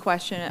ask you a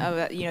question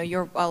of,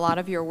 a lot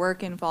of your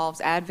work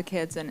involves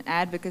advocates and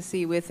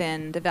advocacy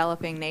within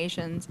developing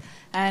nations.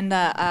 And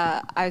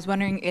I was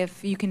wondering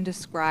if you can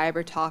describe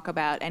or talk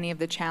about any of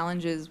the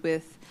challenges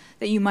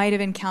that you might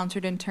have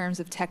encountered in terms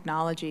of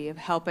technology, of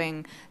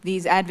helping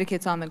these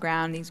advocates on the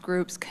ground, these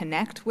groups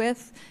connect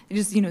with,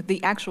 just,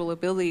 the actual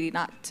ability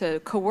not to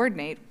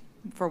coordinate,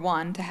 for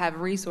one, to have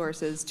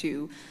resources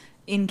to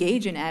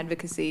engage in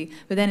advocacy,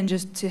 but then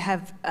just to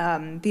have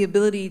the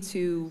ability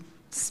to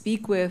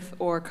speak with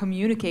or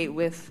communicate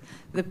with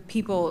the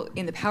people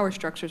in the power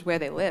structures where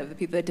they live,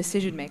 the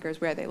decision makers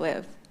where they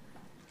live.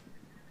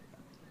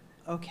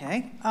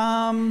 Okay.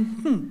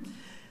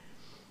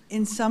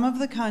 In some of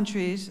the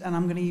countries, and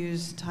I'm going to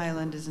use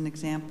Thailand as an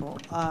example,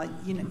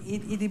 you know,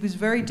 it was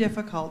very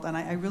difficult, and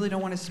I really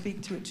don't want to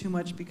speak to it too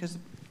much because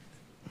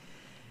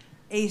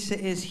ASA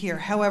is here.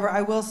 However,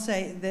 I will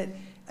say that,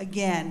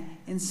 again,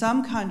 in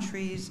some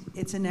countries,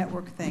 it's a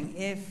network thing.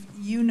 If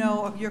you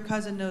know, if your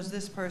cousin knows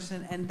this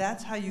person, and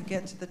that's how you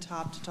get to the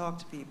top to talk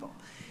to people.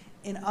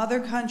 In other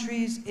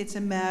countries, it's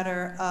a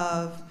matter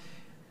of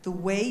the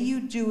way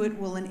you do it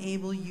will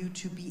enable you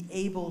to be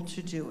able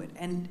to do it.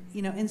 And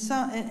you know,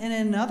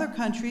 in other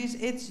countries,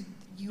 it's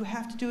you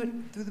have to do it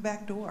through the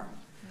back door.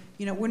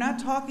 You know, we're not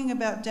talking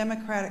about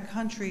democratic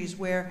countries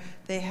where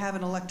they have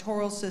an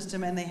electoral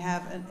system and they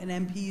have an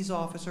MP's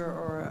office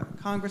or a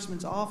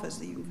congressman's office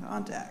that you can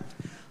contact.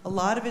 A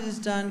lot of it is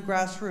done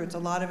grassroots. A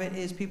lot of it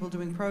is people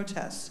doing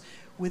protests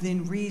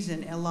within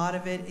reason. A lot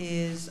of it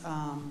is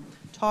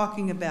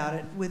talking about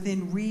it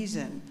within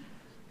reason.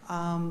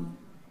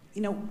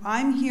 You know,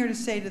 I'm here to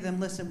say to them,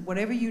 listen,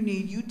 whatever you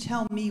need, you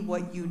tell me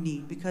what you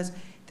need, because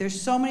there's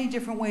so many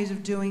different ways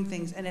of doing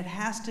things, and it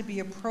has to be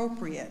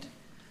appropriate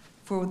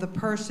for the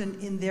person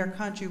in their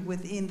country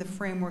within the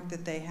framework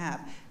that they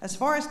have. As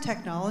far as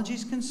technology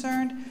is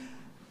concerned,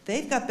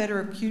 they've got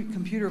better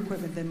computer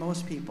equipment than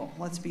most people,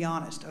 let's be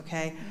honest,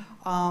 okay?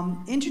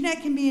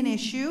 Internet can be an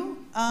issue,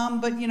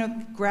 but you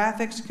know,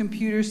 graphics,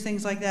 computers,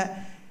 things like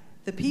that.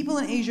 The people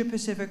in Asia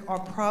Pacific are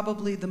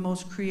probably the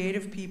most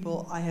creative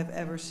people I have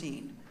ever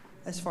seen,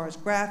 as far as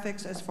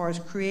graphics, as far as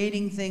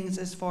creating things,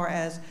 as far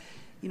as,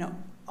 you know,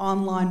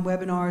 online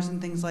webinars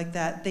and things like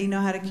that. They know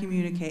how to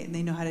communicate and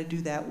they know how to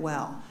do that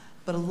well.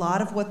 But a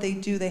lot of what they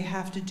do, they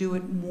have to do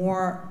it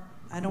more,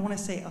 I don't want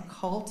to say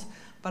occult,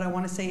 but I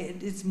want to say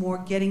it's more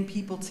getting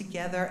people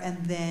together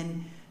and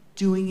then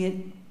doing it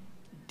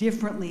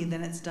differently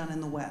than it's done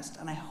in the West.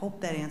 And I hope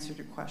that answered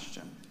your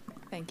question.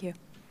 Thank you.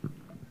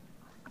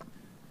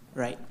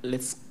 Right,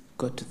 let's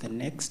go to the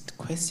next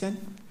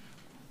question.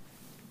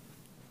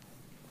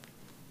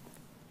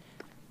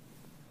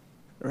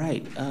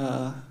 Right,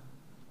 all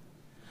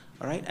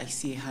right, I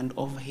see a hand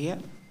over here,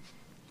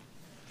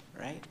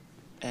 right?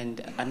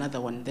 And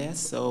another one there,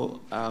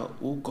 so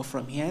we'll go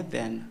from here,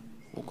 then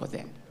we'll go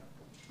there.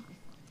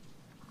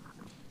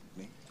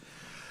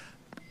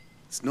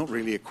 It's not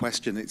really a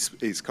question,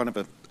 it's kind of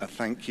a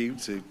thank you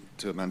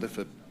to Amanda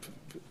for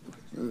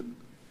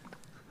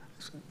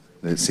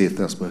let's see if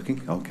that's working.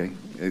 Okay,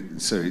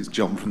 so it's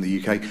John from the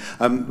UK.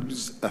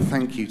 A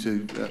thank you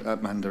to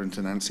Amanda and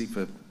to Nancy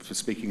for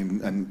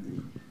speaking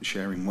and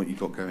sharing what you've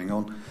got going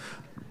on.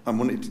 I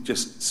wanted to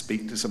just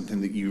speak to something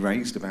that you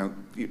raised about,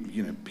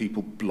 you know,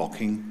 people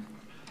blocking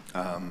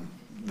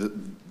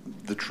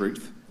the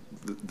truth,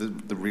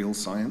 the real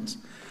science.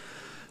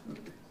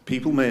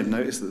 People may have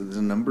noticed that there's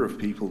a number of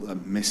people that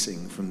are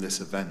missing from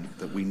this event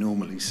that we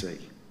normally see,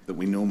 that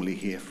we normally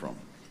hear from.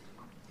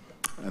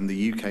 And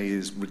the UK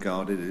is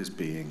regarded as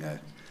being a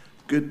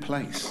good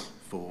place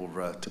for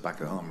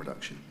tobacco harm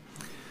reduction.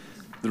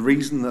 The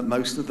reason that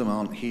most of them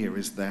aren't here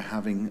is they're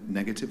having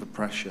negative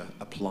pressure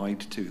applied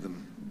to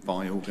them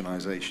by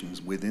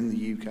organisations within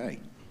the UK.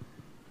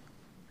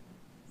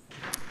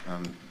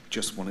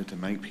 Just wanted to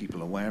make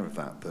people aware of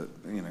that,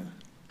 you know,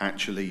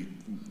 actually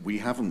we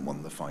haven't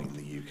won the fight in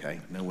the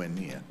UK, nowhere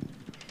near.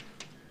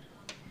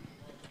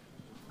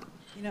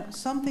 You know,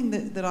 something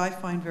that I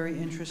find very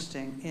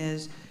interesting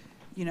is,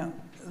 you know,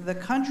 the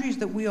countries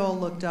that we all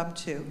looked up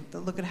to,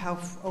 that look at how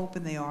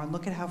open they are, and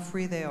look at how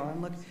free they are,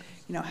 and look,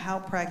 you know, how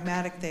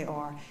pragmatic they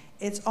are.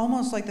 It's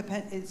almost like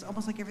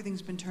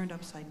everything's been turned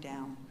upside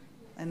down,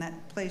 and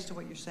that plays to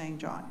what you're saying,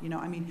 John. You know,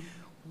 I mean,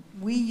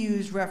 we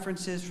use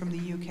references from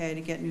the UK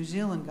to get New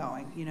Zealand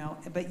going, you know,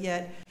 but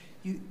yet,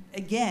 you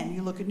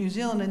look at New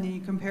Zealand and then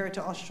you compare it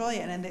to Australia,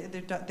 and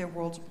they're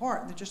worlds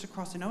apart. They're just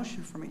across an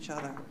ocean from each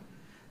other.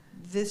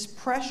 This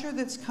pressure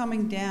that's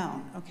coming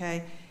down,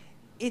 okay,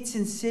 it's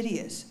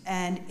insidious,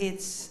 and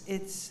it's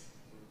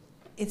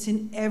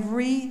in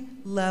every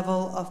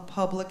level of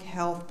public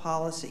health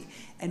policy.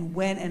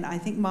 And I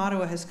think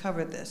Matua has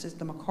covered this, it's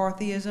the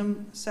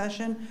McCarthyism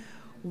session.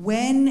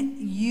 When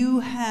you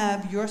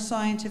have your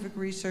scientific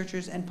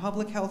researchers and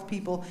public health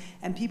people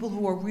and people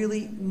who are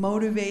really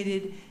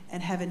motivated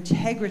and have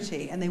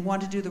integrity and they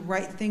want to do the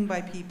right thing by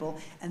people,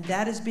 and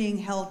that is being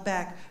held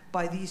back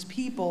by these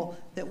people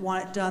that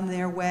want it done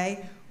their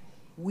way,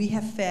 we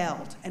have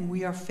failed and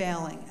we are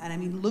failing. And I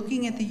mean,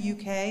 looking at the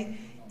UK,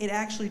 it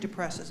actually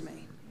depresses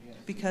me,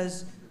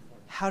 because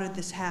how did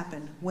this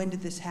happen? When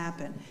did this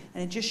happen?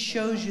 And it just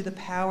shows you the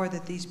power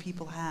that these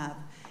people have.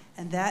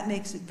 And that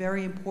makes it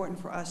very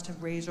important for us to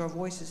raise our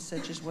voices,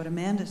 such as what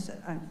Amanda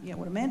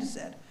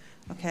said.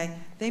 Okay,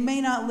 they may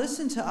not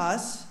listen to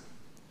us,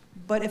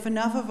 but if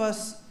enough of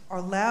us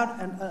are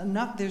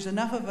loud, there's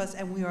enough of us,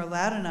 and we are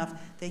loud enough,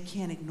 they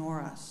can't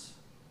ignore us.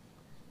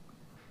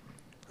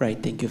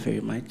 Right. Thank you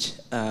very much.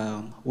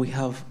 We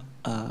have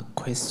a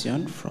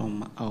question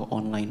from our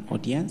online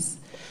audience.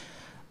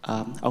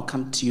 I'll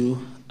come to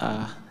you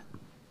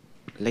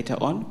later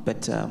on,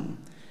 but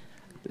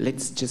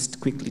Let's just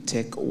quickly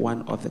take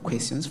one of the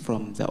questions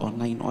from the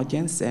online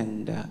audience,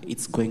 and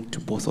it's going to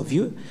both of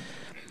you.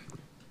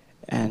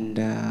 And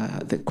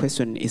the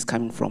question is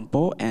coming from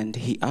Paul, and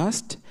he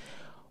asked,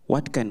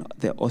 what can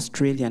the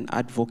Australian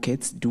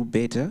advocates do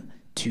better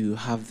to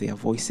have their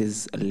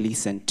voices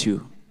listened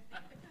to?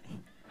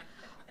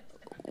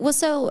 Well,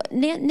 so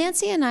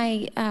Nancy and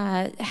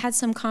I had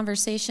some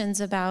conversations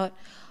about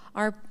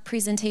our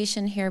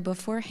presentation here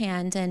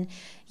beforehand, and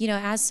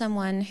as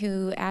someone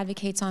who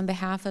advocates on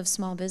behalf of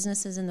small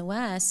businesses in the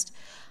West,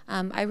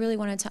 I really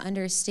wanted to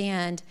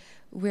understand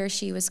where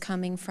she was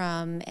coming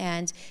from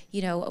and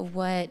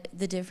what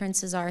the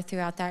differences are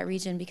throughout that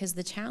region, because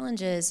the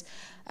challenges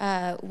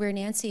where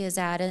Nancy is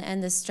at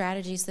and the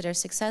strategies that are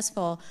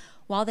successful,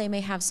 while they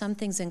may have some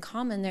things in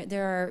common,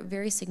 there are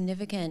very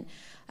significant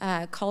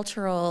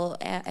cultural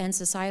and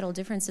societal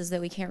differences that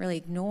we can't really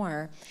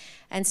ignore.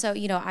 And so,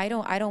 I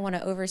don't want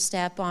to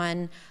overstep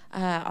on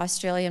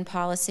Australian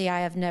policy. I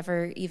have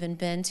never even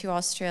been to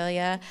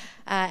Australia,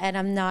 and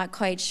I'm not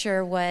quite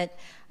sure what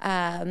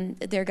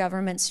their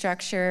government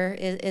structure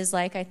is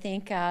like. I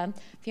think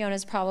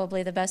Fiona's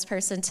probably the best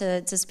person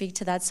to speak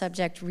to that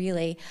subject,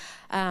 really.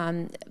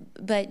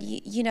 But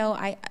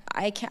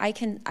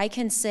I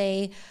can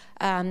say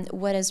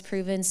what has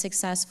proven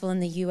successful in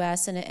the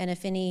U.S. and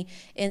if any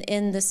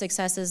in the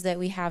successes that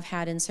we have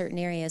had in certain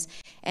areas,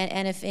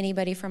 and if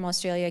anybody from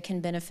Australia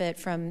can benefit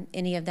from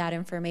any of that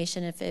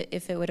information,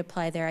 if it would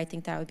apply there, I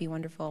think that would be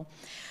wonderful.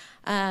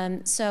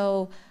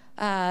 I'll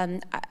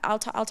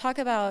talk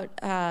about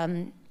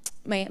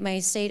my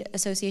state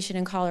association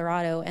in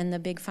Colorado and the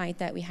big fight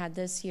that we had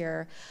this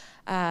year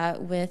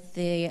with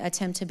the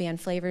attempt to ban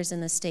flavors in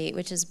the state,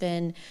 which has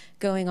been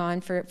going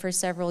on for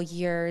several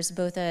years,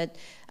 both at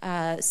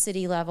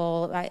city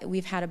level.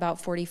 We've had about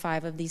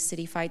 45 of these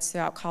city fights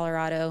throughout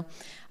Colorado.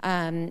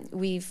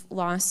 We've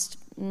lost,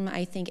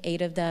 I think,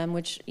 8 of them,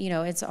 which,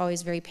 it's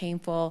always very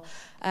painful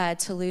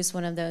to lose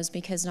one of those,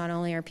 because not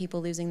only are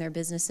people losing their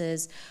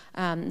businesses,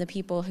 the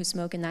people who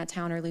smoke in that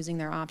town are losing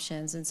their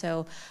options. And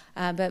so,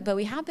 but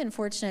we have been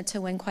fortunate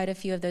to win quite a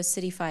few of those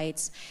city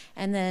fights.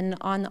 And then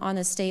on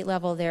the state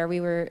level there,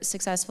 we were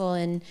successful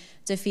in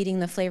defeating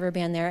the flavor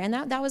ban there. And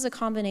that was a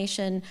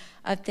combination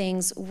of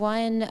things.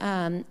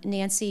 One,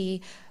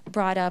 Nancy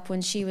brought up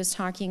when she was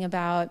talking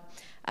about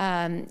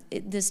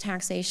this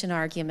taxation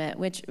argument,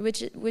 which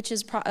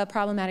is a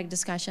problematic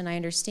discussion, I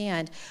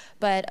understand.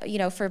 But,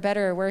 for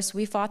better or worse,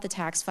 we fought the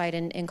tax fight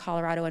in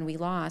Colorado and we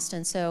lost.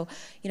 And so,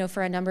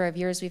 for a number of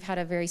years, we've had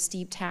a very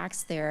steep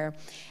tax there.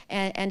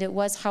 And it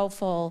was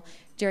helpful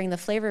during the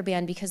flavor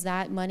ban, because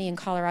that money in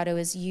Colorado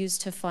is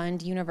used to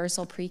fund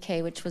universal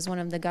pre-K, which was one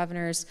of the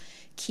governor's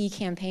key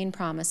campaign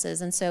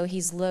promises. And so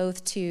he's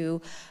loath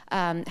to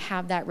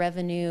have that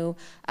revenue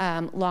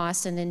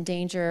lost and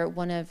endanger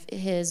one of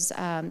his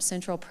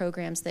central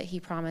programs that he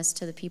promised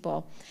to the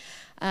people.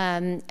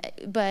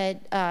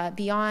 But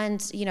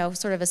beyond,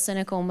 sort of a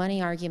cynical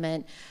money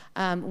argument,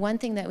 one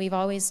thing that we've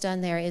always done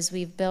there is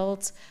we've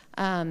built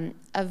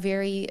a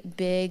very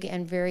big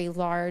and very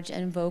large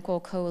and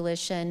vocal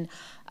coalition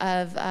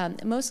of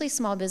mostly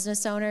small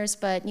business owners,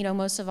 but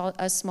most of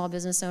us small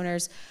business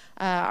owners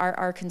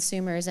are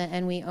consumers,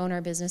 and we own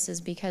our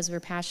businesses because we're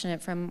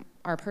passionate from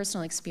our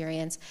personal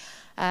experience.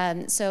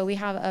 So we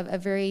have a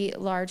very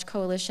large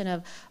coalition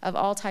of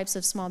all types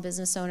of small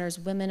business owners,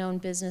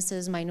 women-owned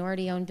businesses,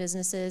 minority-owned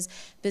businesses,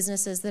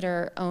 businesses that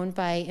are owned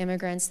by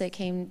immigrants that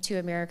came to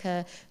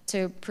America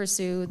to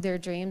pursue their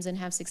dreams and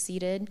have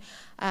succeeded,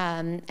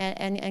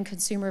 and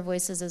consumer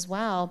voices as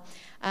well.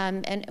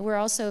 And we're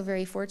also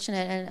very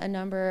fortunate, and a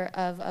number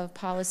of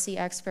policy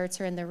experts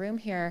are in the room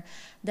here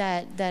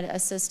that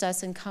assist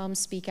us and come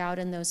speak out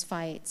in those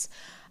fights.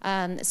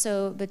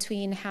 So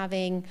between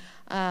having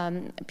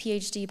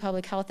PhD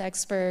public health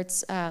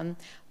experts,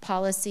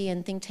 policy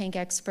and think tank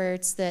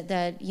experts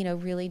that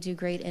really do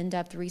great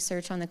in-depth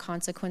research on the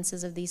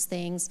consequences of these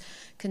things,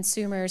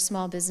 consumers,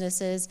 small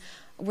businesses,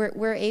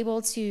 we're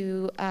able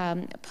to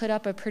put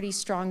up a pretty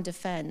strong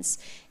defense.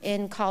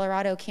 In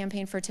Colorado,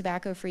 Campaign for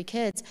Tobacco-Free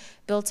Kids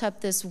built up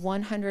this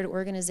 100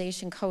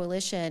 organization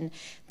coalition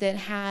that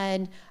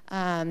had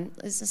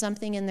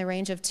something in the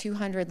range of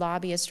 200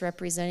 lobbyists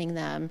representing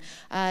them.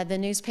 The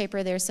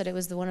newspaper there said it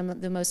was one of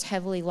the most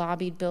heavily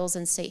lobbied bills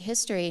in state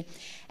history,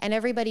 and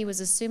everybody was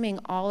assuming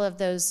all of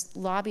those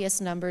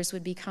lobbyist numbers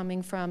would be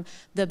coming from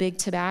the big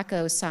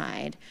tobacco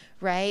side,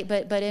 right?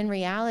 But in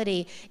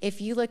reality,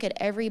 if you look at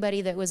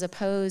everybody that was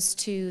opposed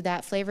to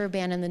that flavor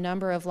ban and the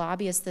number of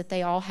lobbyists that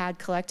they all had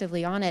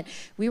collectively on it,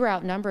 we were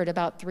outnumbered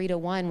about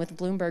 3-to-1 with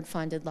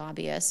Bloomberg-funded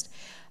lobbyists.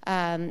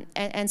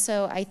 And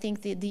so I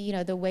think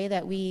the way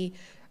that we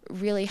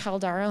really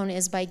held our own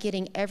is by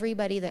getting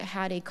everybody that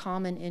had a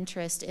common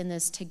interest in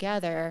this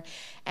together,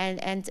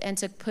 and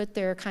to put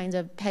their kinds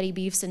of petty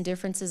beefs and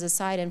differences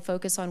aside and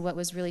focus on what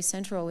was really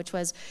central, which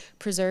was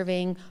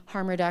preserving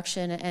harm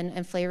reduction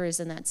and flavors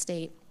in that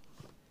state.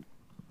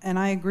 And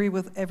I agree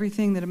with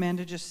everything that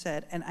Amanda just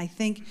said. And I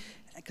think,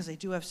 because I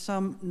do have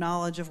some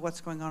knowledge of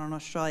what's going on in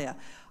Australia,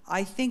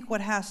 I think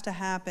what has to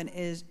happen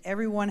is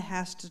everyone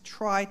has to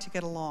try to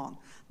get along.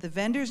 The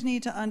vendors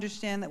need to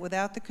understand that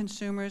without the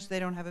consumers, they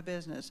don't have a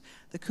business.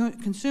 The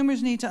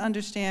consumers need to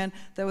understand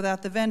that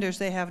without the vendors,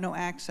 they have no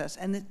access.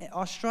 And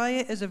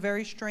Australia is a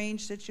very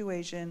strange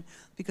situation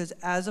because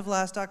as of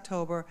last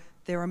October,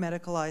 they're a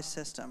medicalized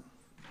system.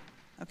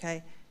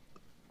 Okay?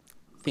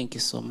 Thank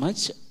you so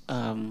much.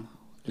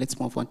 Let's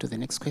move on to the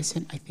next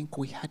question. I think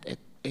we had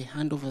a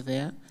hand over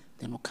there.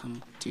 Then we'll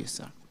come to you,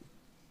 sir.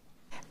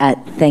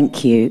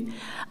 Thank you.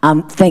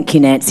 Thank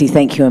you, Nancy.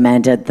 Thank you,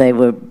 Amanda. They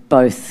were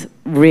both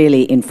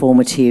really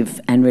informative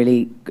and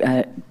really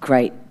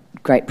great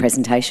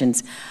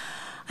presentations.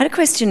 I had a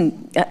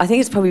question. I think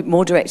it's probably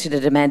more directed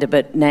at Amanda,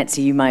 but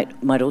Nancy, you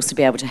might also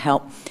be able to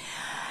help.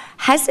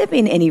 Has there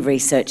been any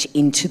research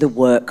into the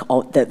work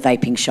that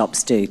vaping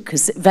shops do?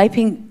 Because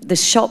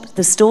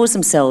the stores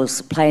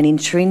themselves play an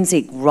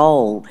intrinsic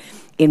role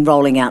in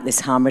rolling out this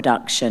harm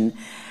reduction.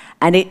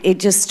 And it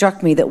just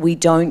struck me that we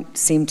don't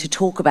seem to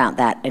talk about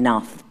that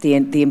enough, the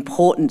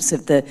importance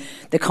of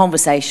the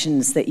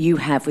conversations that you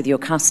have with your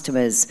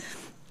customers,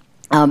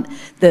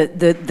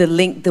 the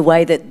link, the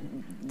way that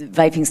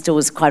vaping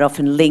stores quite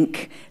often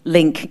link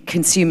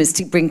consumers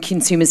to bring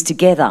consumers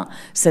together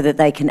so that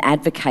they can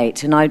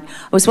advocate. And I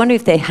was wondering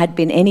if there had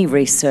been any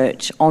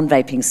research on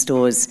vaping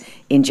stores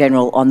in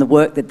general, on the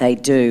work that they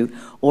do,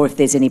 or if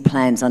there's any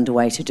plans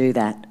underway to do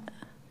that.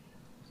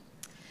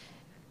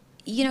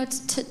 You know,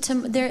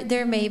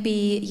 there may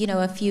be, you know,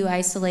 a few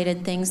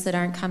isolated things that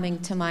aren't coming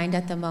to mind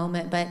at the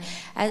moment, but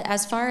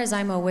as far as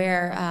I'm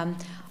aware,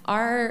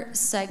 our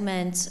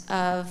segment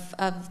of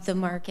the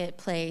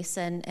marketplace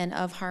and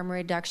of harm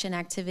reduction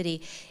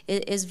activity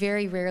is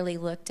very rarely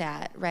looked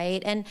at,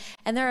 right? And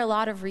there are a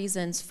lot of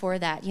reasons for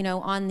that. You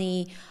know, on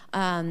the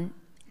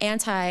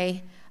anti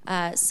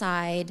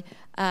side,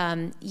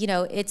 you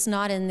know, it's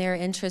not in their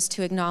interest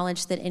to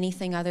acknowledge that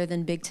anything other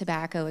than big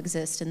tobacco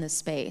exists in this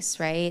space,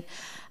 right?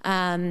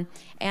 And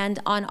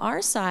on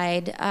our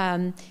side,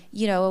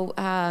 you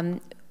know,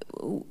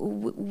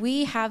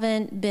 we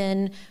haven't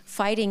been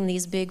fighting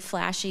these big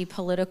flashy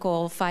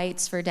political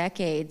fights for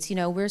decades. You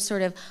know, we're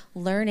sort of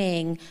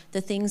learning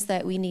the things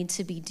that we need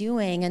to be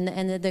doing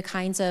and the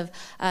kinds of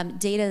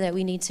data that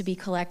we need to be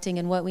collecting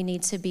and what we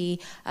need to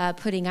be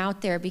putting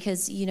out there,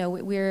 because, you know,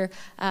 we're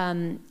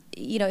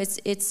you know,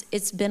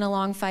 it's been a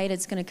long fight.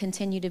 It's going to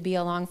continue to be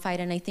a long fight,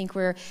 and I think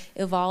we're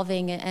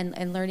evolving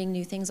and learning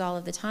new things all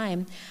of the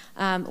time.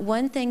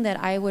 One thing that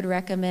I would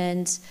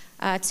recommend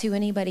to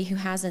anybody who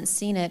hasn't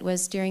seen it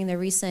was during the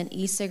recent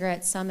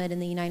e-cigarette summit in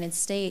the United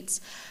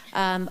States,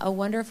 a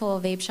wonderful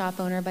vape shop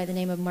owner by the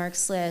name of Mark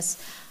Sliss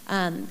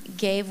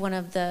gave one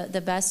of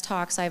the best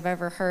talks I've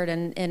ever heard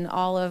in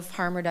all of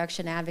harm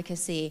reduction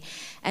advocacy,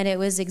 and it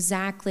was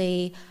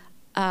exactly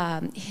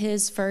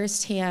his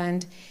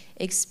firsthand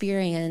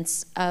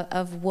experience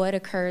of what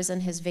occurs in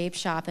his vape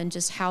shop and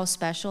just how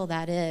special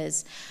that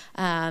is.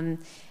 And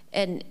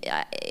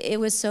it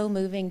was so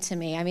moving to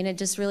me. I mean, it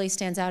just really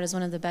stands out as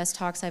one of the best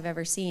talks I've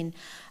ever seen.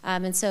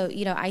 And so,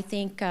 you know, I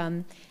think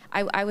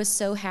I was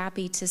so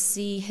happy to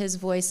see his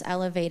voice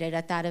elevated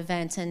at that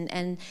event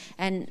and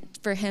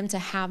for him to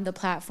have the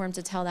platform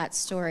to tell that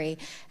story.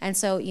 And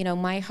so, you know,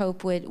 my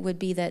hope would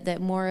be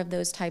that more of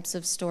those types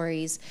of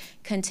stories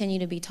continue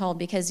to be told,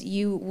 because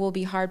you will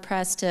be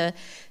hard-pressed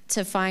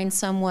to find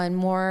someone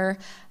more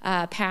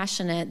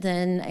passionate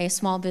than a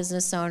small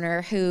business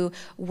owner who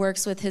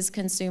works with his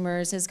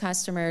consumers, his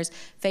customers,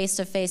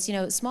 face-to-face. You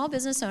know, small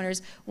business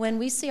owners, when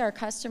we see our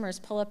customers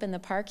pull up in the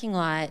parking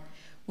lot,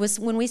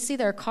 when we see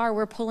their car,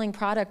 we're pulling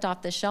product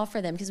off the shelf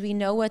for them because we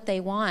know what they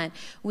want.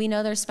 We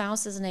know their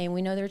spouse's name.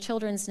 We know their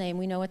children's name.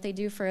 We know what they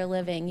do for a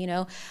living, you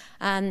know.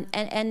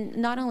 And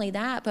not only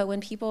that, but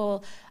when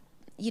people,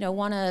 you know,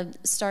 want to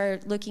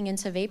start looking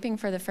into vaping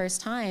for the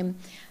first time,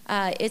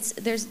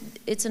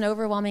 it's an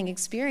overwhelming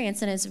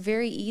experience, and it's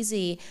very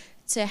easy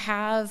to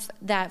have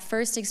that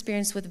first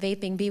experience with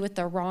vaping be with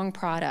the wrong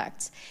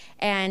product.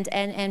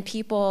 And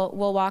people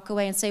will walk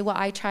away and say, well,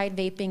 I tried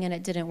vaping and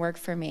it didn't work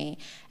for me.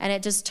 And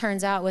it just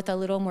turns out with a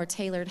little more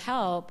tailored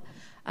help,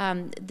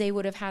 they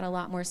would have had a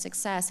lot more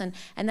success. And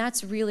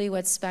that's really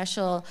what's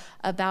special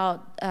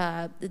about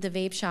the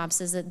vape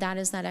shops, is that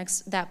is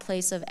that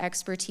place of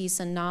expertise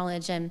and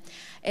knowledge, and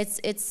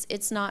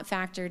it's not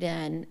factored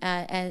in.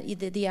 And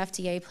the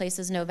FDA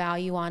places no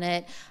value on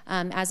it.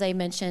 As I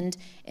mentioned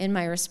in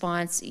my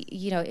response,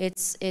 you know,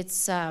 it's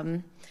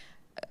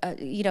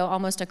you know,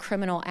 almost a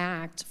criminal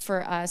act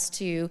for us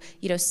to,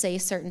 you know, say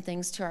certain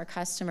things to our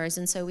customers.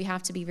 And so we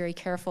have to be very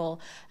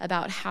careful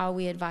about how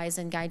we advise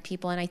and guide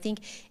people. And I think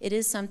it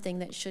is something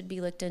that should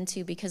be looked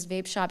into, because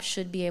vape shops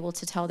should be able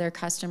to tell their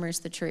customers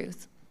the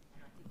truth.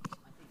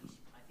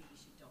 I think you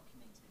should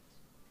document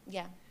it.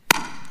 Yeah.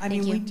 I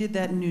mean, we did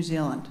that in New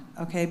Zealand,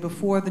 okay?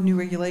 Before the new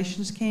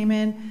regulations came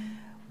in,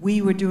 we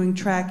were doing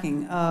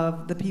tracking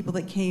of the people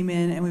that came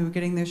in, and we were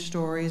getting their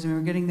stories, and we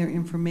were getting their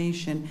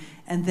information.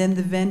 And then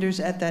the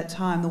vendors at that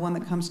time, the one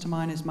that comes to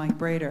mind is Mike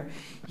Brader.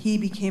 He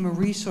became a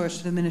resource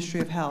to the Ministry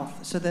of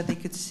Health so that they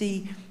could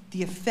see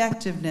the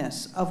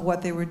effectiveness of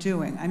what they were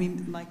doing. I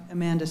mean, like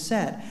Amanda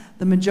said,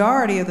 the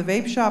majority of the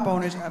vape shop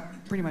owners,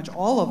 pretty much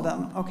all of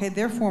them, okay,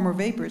 they're former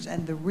vapors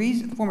and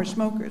former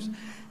smokers.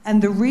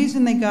 And the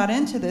reason they got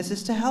into this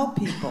is to help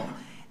people.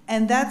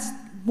 And that's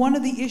one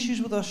of the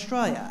issues with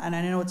Australia. And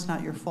I know it's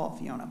not your fault,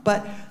 Fiona,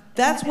 but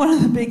that's one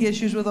of the big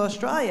issues with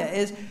Australia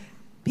is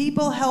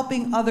people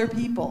helping other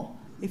people.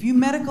 If you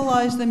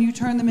medicalize them, you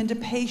turn them into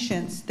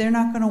patients, they're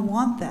not going to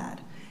want that.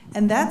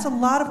 And that's a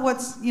lot of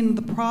what's,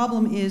 the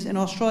problem is in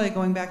Australia,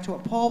 going back to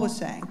what Paul was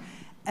saying.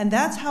 And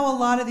that's how a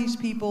lot of these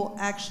people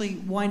actually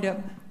wind up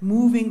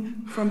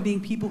moving from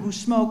being people who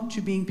smoke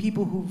to being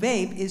people who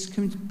vape, is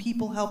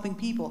people helping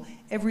people,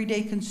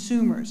 everyday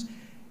consumers.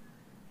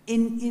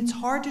 It's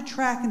hard to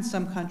track in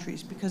some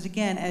countries because,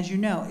 again, as you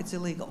know, it's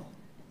illegal,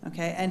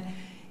 okay? And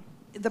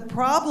the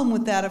problem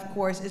with that, of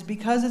course, is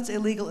because it's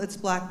illegal, it's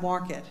black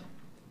market.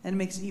 And it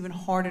makes it even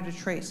harder to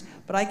trace.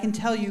 But I can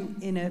tell you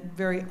in a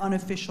very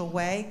unofficial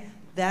way,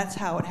 that's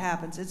how it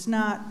happens. It's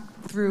not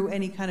through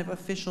any kind of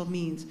official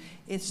means.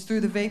 It's through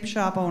the vape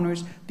shop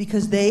owners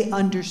because they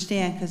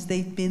understand, because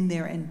they've been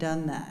there and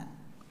done that.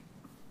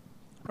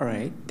 All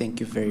right, thank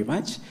you very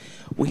much.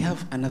 We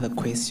have another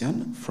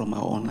question from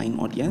our online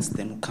audience,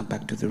 then we'll come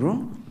back to the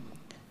room.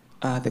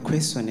 The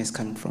question is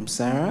coming from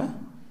Sarah.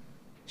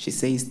 She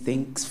says,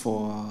 thanks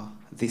for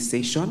this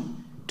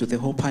session. To the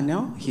whole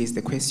panel, here's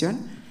the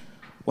question.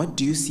 What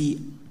do you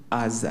see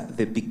as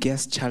the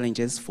biggest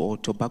challenges for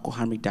tobacco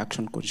harm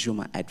reduction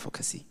consumer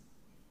advocacy?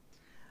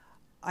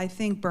 I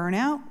think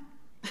burnout.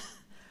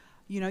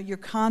 You're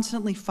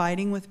constantly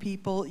fighting with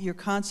people. You're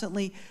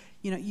constantly,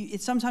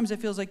 sometimes it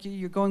feels like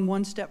you're going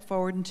one step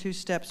forward and two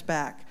steps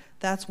back.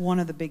 That's one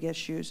of the big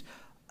issues.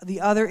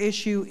 The other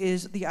issue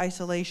is the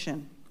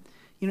isolation.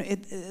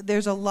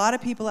 There's a lot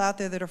of people out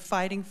there that are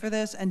fighting for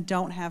this and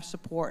don't have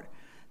support.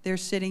 They're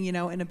sitting, in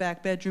a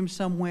back bedroom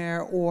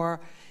somewhere,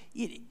 or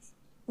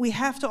we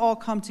have to all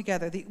come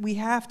together. We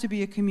have to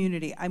be a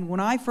community. When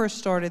I first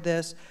started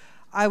this,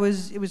 it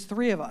was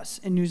 3 of us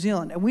in New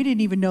Zealand, and we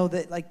didn't even know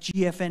that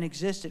GFN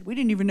existed. We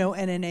didn't even know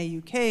NNA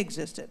UK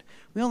existed.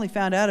 We only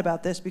found out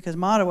about this because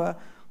Madawa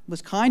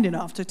was kind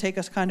enough to take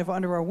us kind of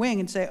under our wing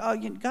and say, oh,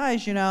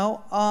 guys,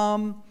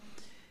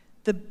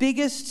 the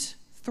biggest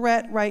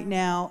threat right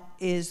now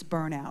is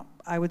burnout.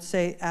 I would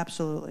say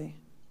absolutely.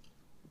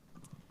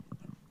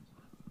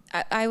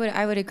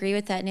 I would agree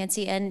with that,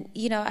 Nancy. And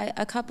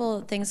a couple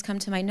of things come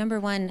to mind. Number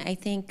one, I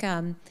think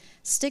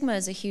stigma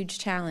is a huge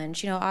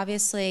challenge.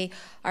 Obviously,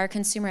 our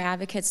consumer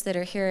advocates that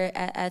are here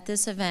at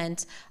this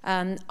event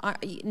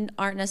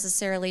aren't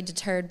necessarily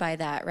deterred by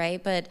that,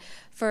 right? But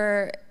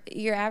for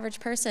your average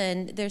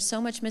person, there's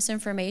so much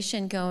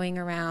misinformation going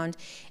around.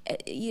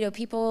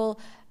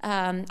 People.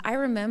 I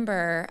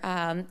remember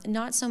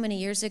not so many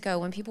years ago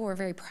when people were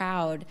very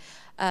proud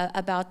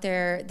about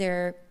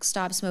their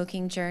stop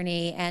smoking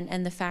journey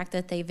and the fact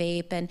that they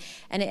vape, and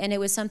it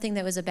was something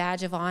that was a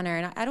badge of honor.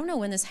 And I don't know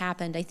when this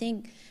happened. I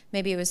think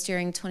maybe it was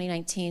during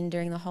 2019,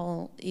 during the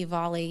whole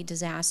Uvalde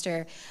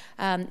disaster.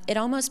 It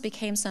almost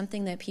became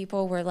something that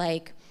people were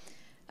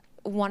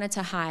wanted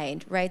to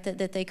hide, right?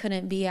 That they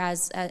couldn't be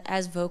as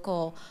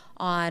vocal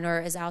on or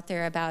as out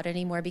there about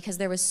anymore because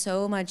there was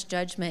so much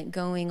judgment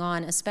going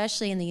on,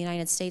 especially in the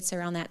United States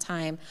around that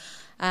time.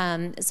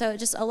 So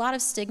just a lot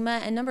of stigma.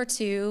 And number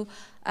two,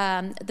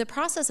 the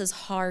process is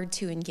hard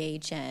to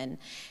engage in.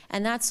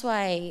 And that's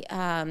why,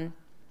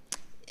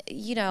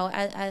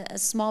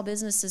 as small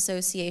business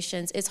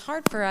associations, it's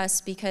hard for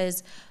us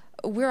because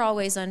we're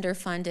always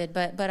underfunded,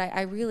 but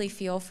I really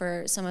feel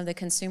for some of the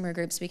consumer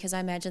groups because I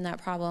imagine that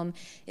problem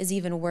is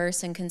even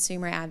worse in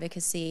consumer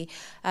advocacy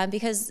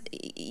because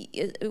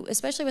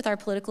especially with our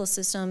political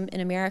system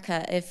in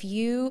America, if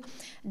you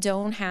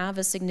don't have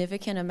a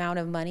significant amount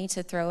of money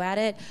to throw at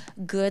it,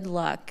 good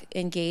luck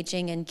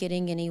engaging and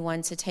getting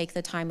anyone to take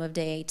the time of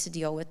day to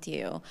deal with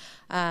you.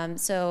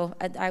 So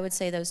I would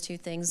say those 2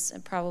 things,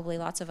 and probably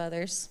lots of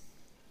others.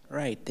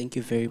 Right, thank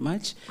you very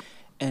much.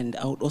 And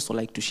I would also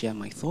like to share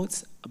my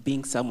thoughts.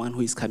 Being someone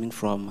who is coming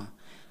from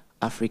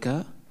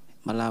Africa,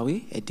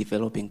 Malawi, a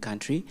developing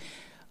country,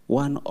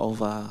 one of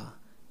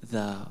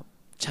the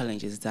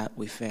challenges that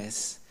we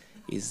face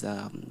is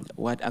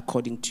what,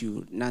 according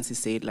to Nancy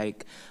said,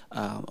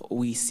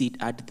 we sit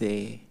at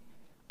the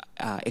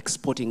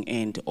exporting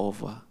end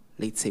of,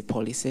 let's say,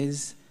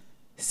 policies,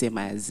 same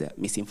as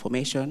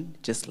misinformation,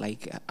 just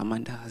like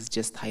Amanda has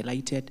just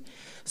highlighted.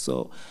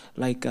 So,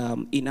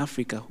 in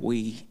Africa,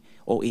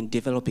 or in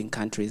developing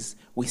countries,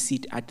 we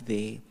sit at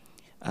the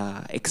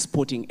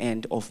exporting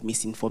end of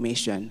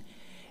misinformation.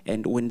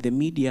 And when the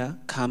media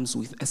comes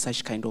with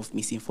such kind of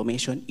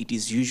misinformation, it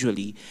is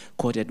usually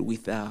quoted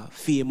with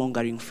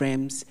fear-mongering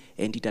frames,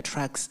 and it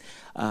attracts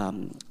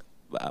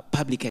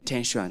public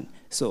attention.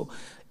 So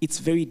it's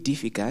very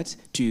difficult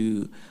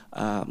to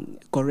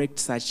correct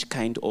such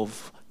kind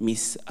of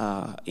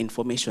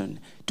misinformation,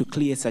 to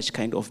clear such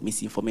kind of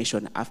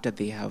misinformation after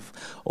they have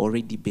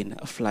already been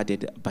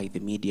flooded by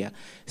the media.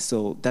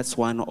 So that's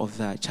one of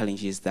the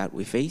challenges that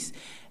we face.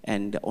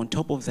 And on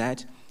top of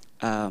that,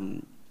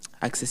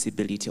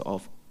 accessibility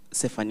of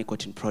safer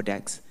nicotine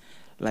products.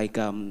 Like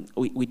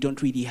we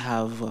don't really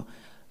have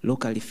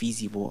locally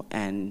feasible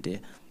and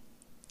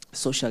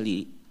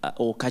socially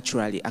or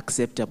culturally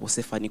acceptable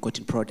safer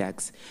nicotine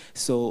products.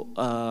 So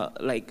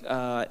like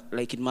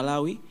in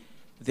Malawi,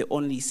 the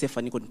only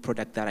safer nicotine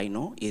product that I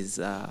know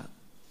is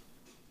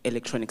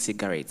electronic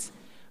cigarettes,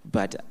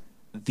 but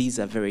these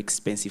are very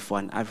expensive for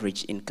an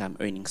average income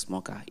earning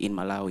smoker in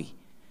Malawi.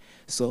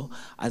 So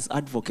as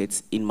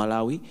advocates in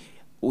Malawi,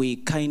 we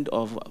kind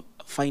of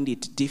find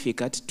it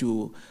difficult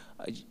to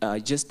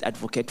just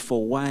advocate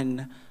for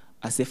one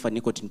safer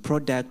nicotine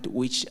product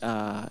which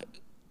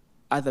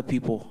other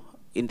people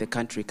in the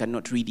country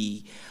cannot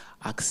really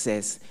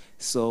access.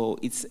 So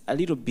it's a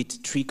little bit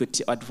tricky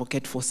to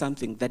advocate for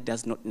something that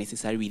does not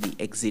necessarily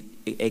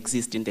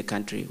exist in the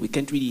country. We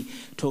can't really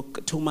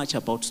talk too much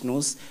about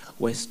snus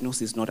where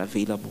snus is not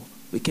available.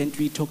 We can't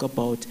really talk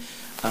about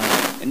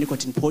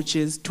nicotine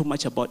pouches, too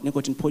much about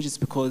nicotine pouches,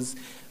 because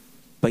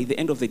by the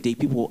end of the day,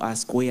 people will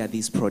ask, where are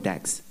these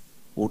products?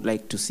 Would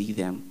like to see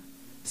them.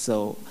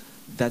 So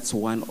that's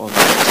one of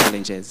the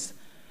challenges.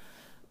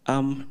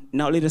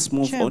 Now let us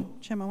move on.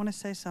 Chim, I want to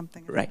say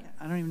something. Right.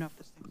 I don't even know if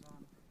this thing's on.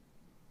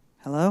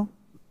 Hello?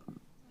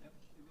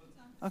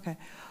 Okay.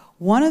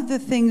 One of the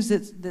things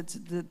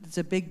that's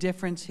a big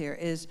difference here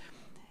is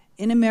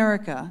in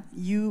America,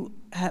 you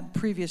had,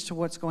 previous to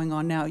what's going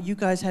on now, you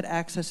guys had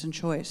access and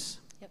choice.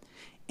 Yep.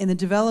 In the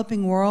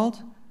developing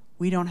world,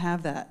 we don't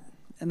have that.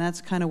 And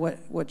that's kind of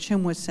what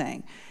Chim was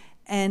saying.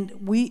 And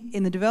we,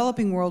 in the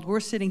developing world,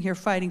 we're sitting here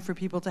fighting for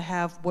people to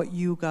have what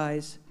you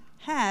guys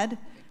had.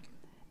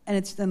 And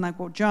it's then like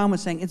what John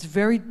was saying, it's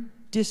very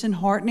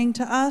disheartening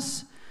to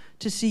us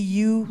to see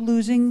you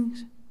losing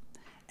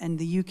and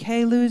the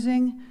UK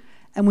losing.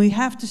 And we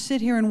have to sit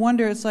here and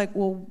wonder, it's like,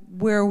 well,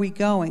 where are we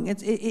going?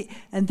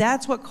 And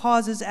that's what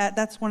causes,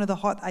 that's one of the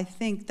hard, I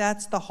think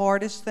that's the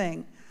hardest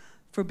thing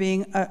for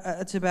being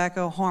a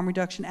tobacco harm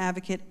reduction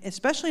advocate,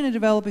 especially in a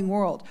developing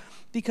world.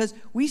 Because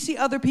we see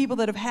other people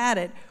that have had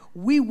it,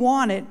 we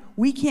want it,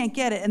 we can't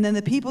get it, and then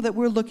the people that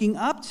we're looking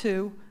up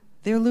to,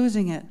 they're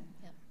losing it.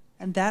 Yep.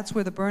 And that's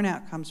where the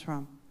burnout comes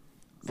from.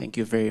 Thank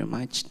you very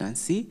much,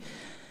 Nancy.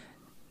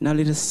 Now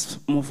let us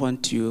move on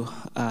to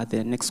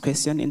the next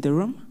question in the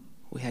room.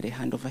 We had a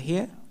hand over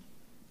here.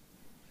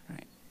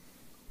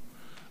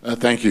 Right.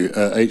 Thank you,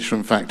 H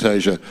from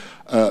Factasia.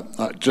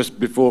 Just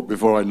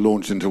before I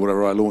launch into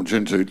whatever I launch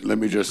into, let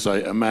me just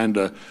say,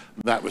 Amanda,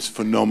 that was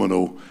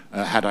phenomenal.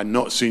 Had I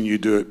not seen you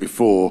do it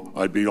before,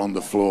 I'd be on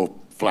the floor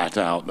flat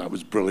out. That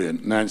was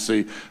brilliant.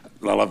 Nancy,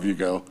 I love you,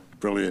 girl.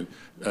 Brilliant.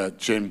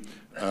 Chim,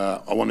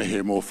 I want to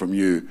hear more from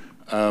you.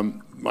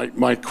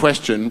 My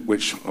question,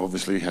 which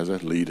obviously has a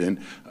lead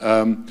in,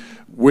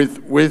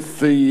 with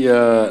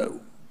the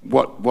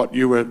what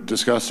you were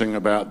discussing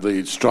about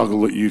the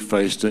struggle that you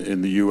faced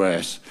in the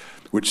US,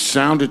 which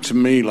sounded to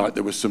me like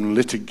there was some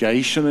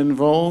litigation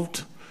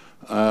involved,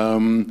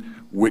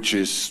 which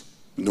is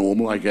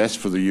normal, I guess,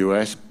 for the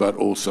US, but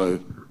also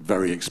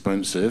very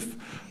expensive.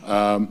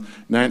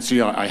 Nancy,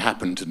 I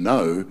happen to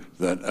know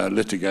that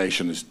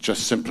litigation is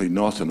just simply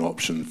not an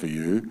option for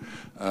you.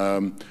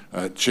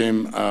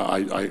 Chim,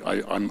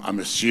 I'm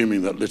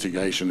assuming that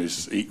litigation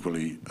is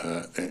equally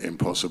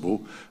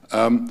impossible.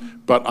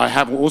 But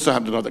I also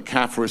happen to know that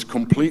CAFRA is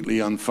completely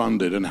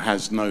unfunded and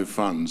has no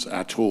funds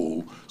at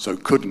all, so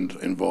couldn't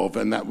involve,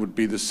 and that would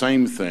be the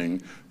same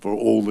thing for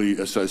all the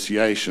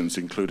associations,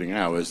 including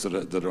ours,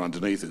 that are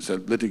underneath it. So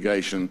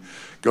litigation,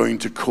 going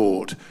to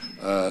court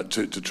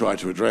to try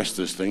to address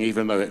this thing,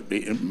 even though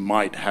it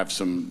might have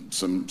some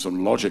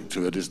logic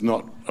to it, is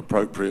not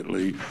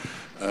appropriately,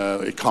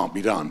 it can't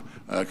be done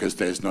because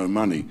there's no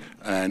money.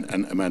 And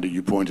Amanda,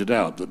 you pointed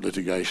out that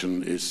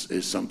litigation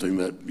is something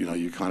that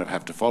you kind of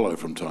have to follow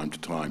from time to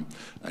time,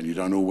 and you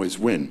don't always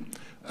win.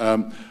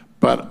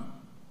 But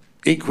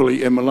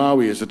equally, in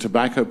Malawi, as a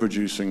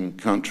tobacco-producing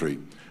country,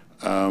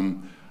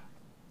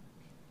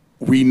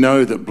 we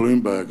know that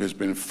Bloomberg has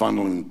been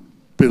funneling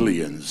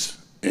billions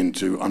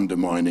into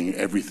undermining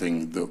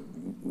everything that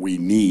we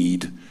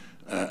need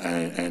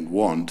and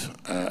want,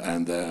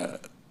 and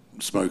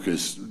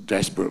smokers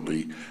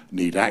desperately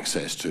need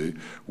access to.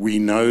 We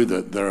know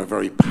that there are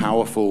very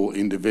powerful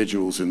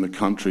individuals in the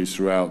countries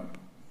throughout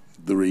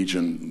the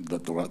region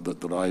that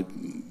I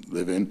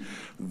live in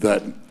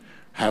that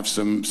have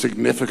some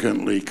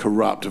significantly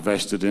corrupt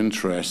vested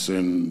interests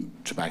in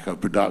tobacco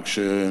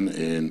production,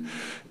 in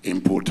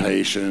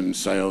importation,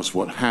 sales,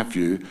 what have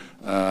you,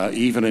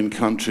 even in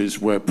countries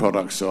where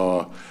products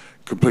are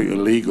completely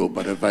illegal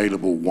but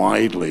available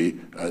widely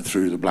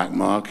through the black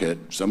market.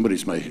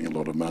 Somebody's making a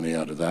lot of money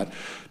out of that.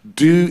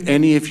 Do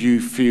any of you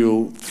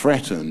feel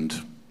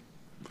threatened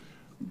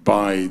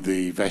by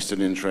the vested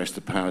interest,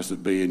 the powers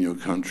that be in your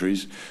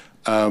countries?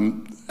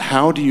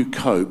 How do you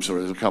cope, sorry,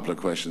 there's a couple of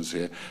questions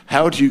here.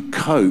 How do you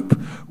cope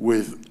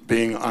with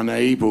being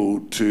unable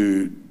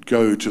to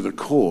go to the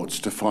courts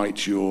to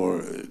fight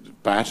your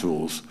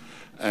battles?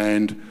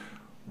 And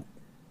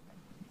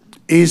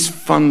is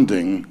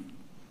funding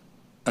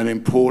an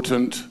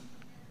important,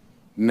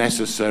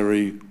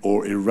 necessary,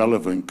 or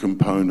irrelevant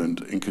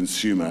component in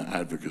consumer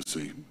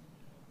advocacy?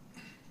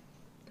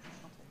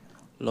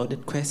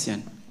 Loaded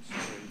question.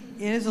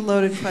 It is a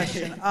loaded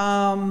question.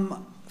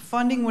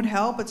 Funding would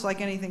help. It's like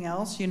anything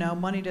else, you know,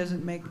 money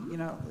doesn't make, you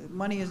know,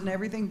 money isn't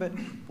everything, but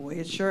boy,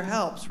 it sure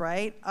helps,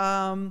 right?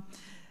 I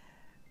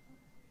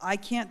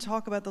can't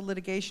talk about the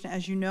litigation,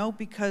 as you know,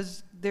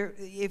 because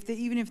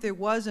even if there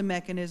was a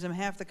mechanism,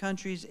 half the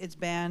countries it's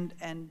banned,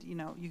 and you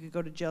know you could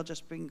go to jail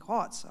just being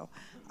caught. So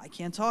I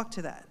can't talk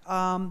to that.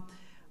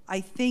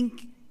 I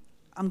think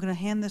I'm going to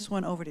hand this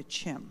one over to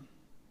Chim.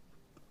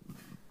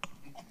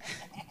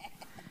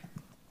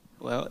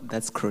 Well,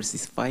 that's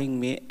crucifying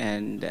me,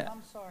 and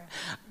I'm sorry.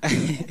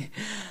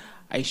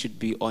 I should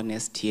be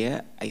honest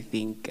here. I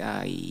think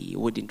I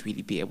wouldn't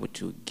really be able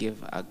to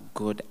give a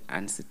good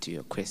answer to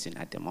your question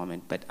at the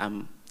moment, but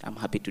I'm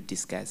happy to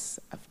discuss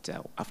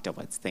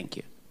afterwards. Thank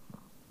you.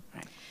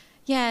 Right.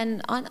 Yeah,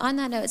 and on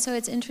that note, so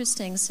it's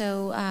interesting.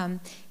 So,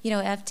 you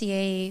know,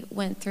 FDA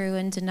went through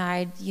and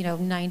denied, you know,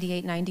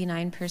 98,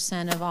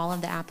 99% of all of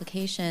the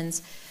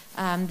applications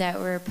that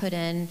were put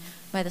in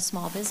by the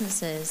small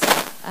businesses.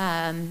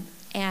 You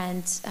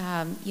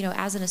know,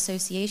 as an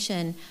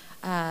association,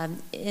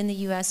 in the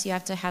U.S., you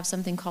have to have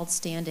something called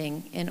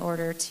standing in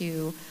order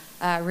to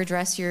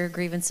redress your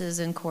grievances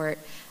in court.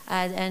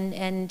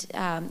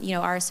 You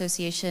know, our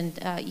association,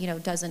 you know,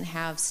 doesn't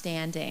have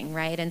standing,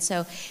 right? And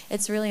so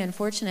it's really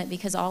unfortunate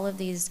because all of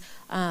these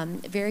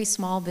very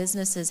small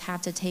businesses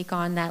have to take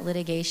on that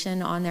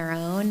litigation on their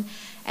own.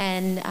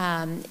 And,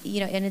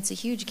 you know, and it's a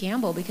huge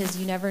gamble because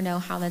you never know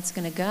how that's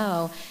going to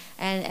go.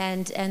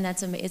 And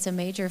it's a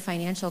major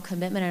financial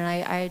commitment. And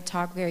I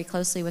talk very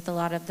closely with a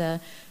lot of the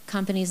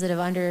companies that have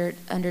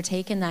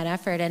undertaken that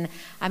effort. And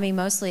I mean,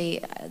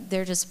 mostly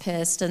they're just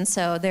pissed. And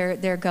so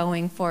they're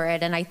going for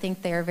it. And I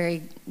think they're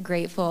very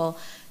grateful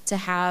to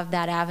have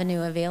that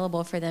avenue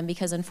available for them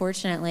because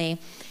unfortunately,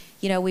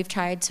 you know, we've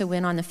tried to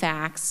win on the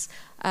facts.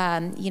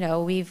 You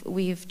know,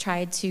 we've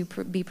tried to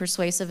be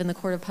persuasive in the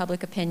court of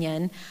public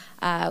opinion.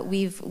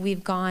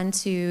 We've gone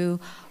to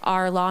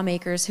our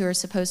lawmakers who are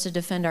supposed to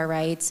defend our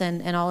rights,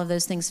 and all of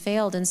those things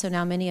failed. And so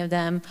now many of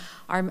them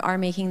are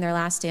making their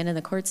last stand in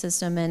the court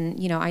system. And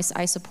you know,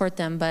 I support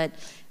them, but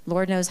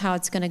Lord knows how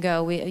it's going to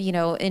go. You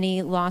know,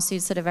 any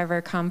lawsuits that have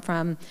ever come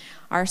from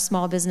our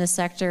small business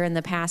sector in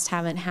the past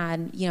haven't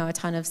had, you know, a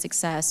ton of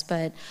success.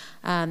 But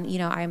you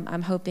know,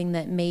 I'm hoping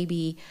that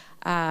maybe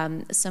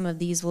some of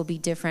these will be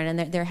different,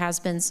 and there has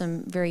been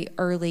some very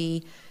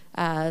early,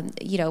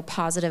 you know,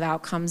 positive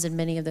outcomes in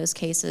many of those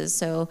cases.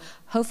 So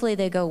hopefully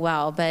they go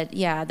well. But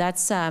yeah,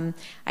 that's I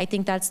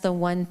think that's the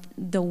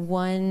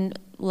one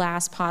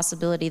last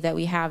possibility that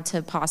we have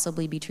to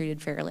possibly be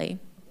treated fairly.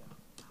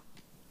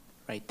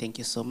 Right. Thank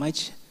you so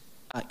much.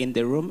 In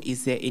the room,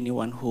 is there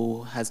anyone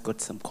who has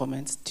got some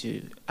comments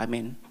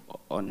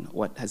on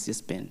what has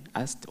just been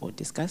asked or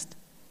discussed?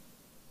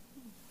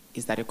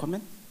 Is that a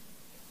comment?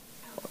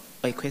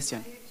 Or a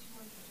question?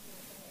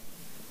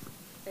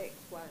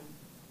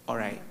 All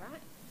right.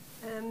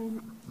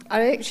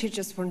 I actually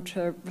just want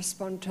to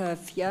respond to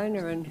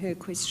Fiona and her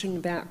question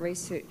about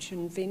research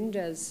and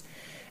vendors.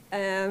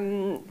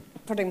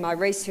 Putting my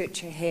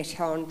researcher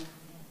hat on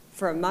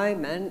for a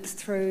moment,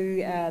 through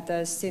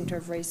the Centre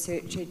of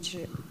Research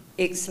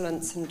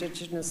Excellence,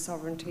 Indigenous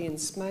Sovereignty and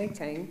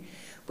Smoking,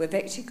 we've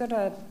actually got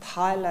a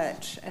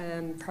pilot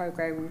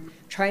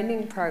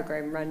training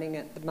program running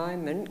at the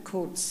moment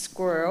called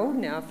Squirrel.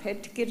 Now, I've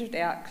had to get it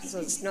out because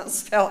it's not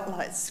spelt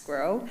like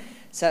squirrel.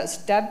 So it's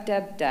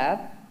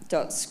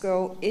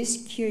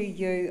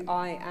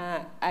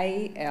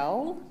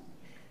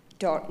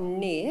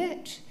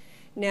www.squirral.net.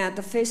 Now,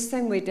 the first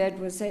thing we did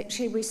was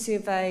actually we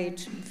surveyed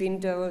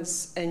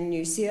vendors in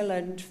New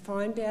Zealand to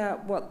find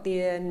out what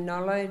their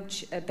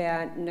knowledge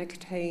about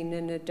nicotine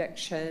and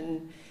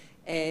addiction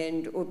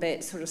and all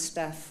that sort of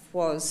stuff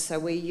was. So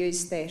we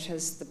used that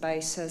as the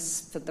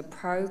basis for the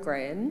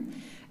program.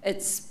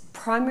 It's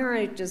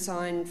primarily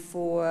designed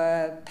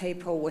for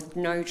people with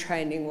no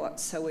training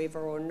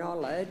whatsoever or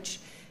knowledge.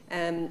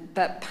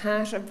 But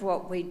part of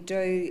what we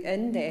do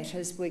in that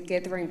is we're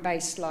gathering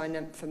baseline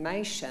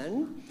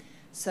information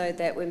so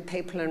that when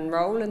people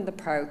enrol in the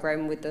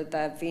program, whether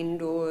they're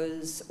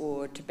vendors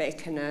or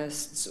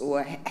tobacconists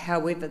or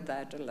however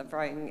they're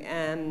delivering,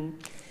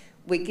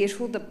 we get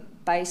all the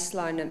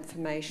baseline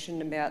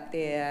information about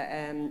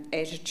their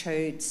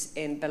attitudes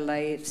and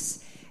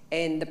beliefs.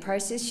 And the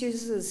process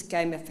uses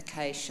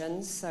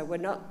gamification, so we're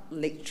not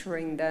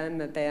lecturing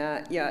them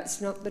about, it's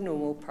not the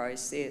normal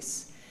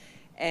process.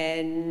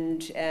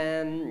 And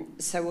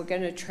so we're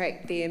going to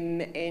track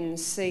them and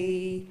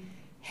see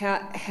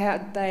how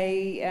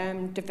they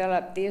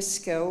develop their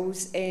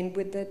skills and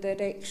whether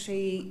that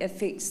actually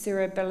affects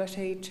their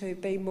ability to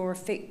be more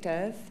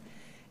effective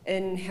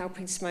in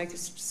helping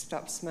smokers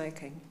stop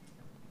smoking.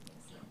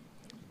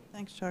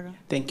 Thanks, Chaga.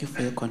 Thank you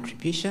for your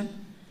contribution.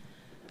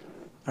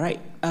 All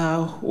right,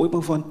 we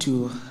move on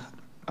to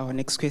our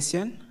next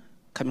question,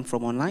 coming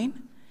from online.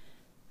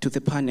 To the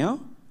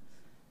panel,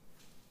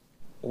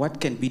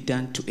 what can be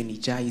done to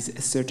energize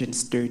certain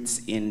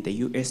states in the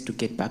U.S. to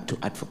get back to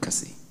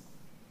advocacy?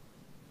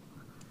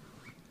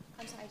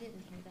 I'm sorry, I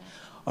didn't hear that.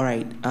 All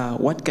right,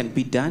 what can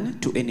be done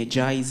to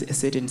energize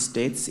certain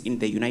states in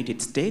the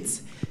United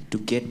States to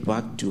get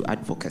back to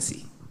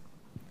advocacy?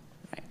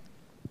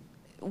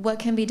 What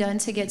can be done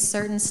to get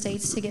certain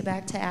states to get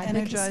back to advocacy?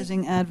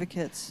 Energizing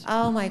advocates.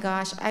 Oh my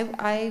gosh,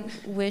 I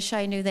wish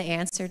I knew the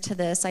answer to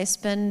this. I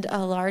spend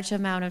a large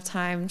amount of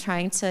time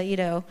trying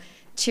to,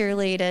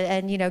 cheerlead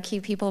and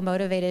keep people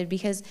motivated,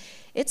 because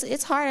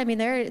it's hard. I mean,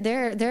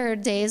 there are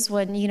days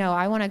when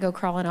I want to go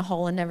crawl in a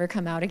hole and never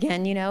come out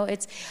again.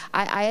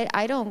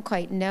 I don't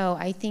quite know.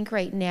 I think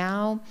right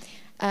now,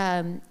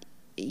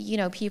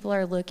 people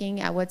are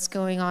looking at what's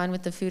going on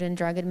with the Food and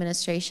Drug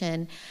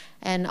Administration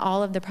and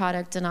all of the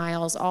product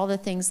denials, all the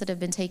things that have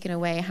been taken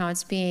away, how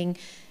it's being,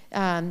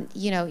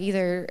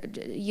 either,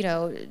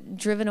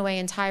 driven away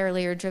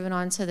entirely or driven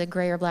onto the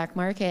gray or black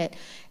market.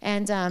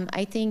 And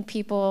I think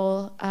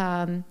people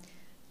are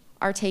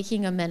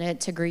taking a minute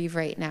to grieve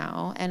right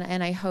now.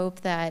 And I hope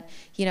that,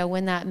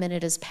 when that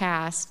minute is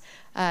passed,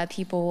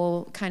 people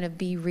will kind of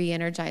be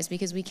re-energized,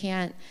 because we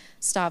can't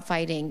stop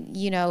fighting.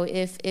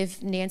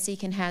 If Nancy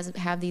can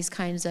have these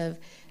kinds of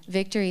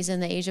victories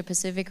in the Asia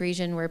Pacific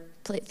region where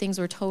things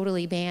were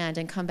totally banned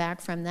and come back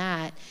from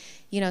that,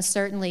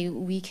 certainly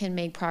we can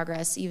make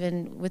progress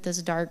even with this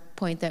dark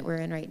point that we're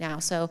in right now.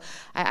 So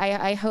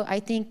I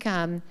think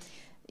our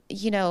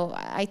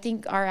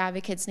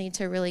advocates need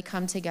to really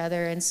come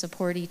together and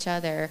support each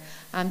other.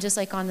 Just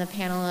like on the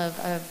panel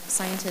of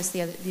scientists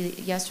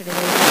yesterday, in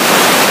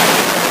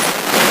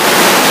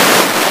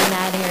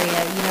that area,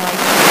 I think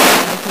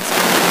advocates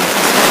need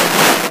to support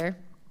each other.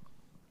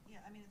 Yeah,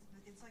 I mean,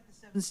 it's like the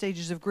 7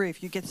 stages of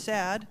grief. You get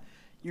sad,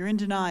 you're in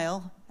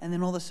denial, and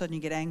then all of a sudden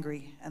you get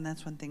angry, and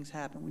that's when things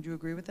happen. Would you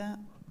agree with that?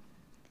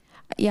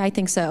 Yeah, I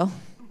think so.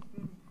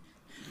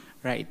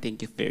 Right,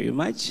 thank you very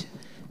much.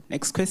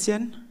 Next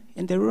question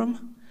in the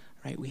room.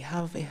 Right, we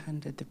have a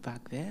hand at the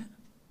back there.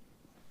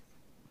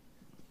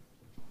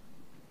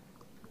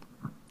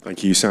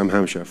 Thank you, Sam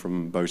Hampshire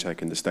from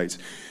Botech in the States.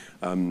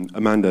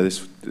 Amanda,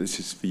 this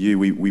is for you.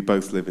 We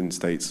both live in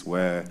states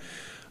where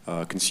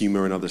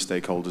consumer and other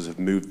stakeholders have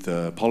moved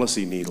the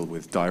policy needle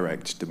with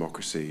direct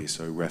democracy,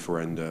 so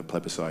referenda,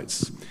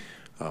 plebiscites,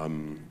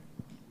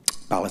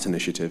 ballot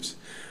initiatives,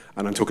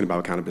 and I'm talking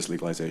about cannabis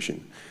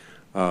legalization.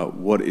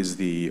 What is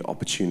the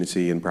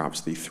opportunity and perhaps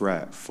the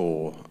threat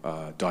for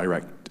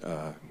direct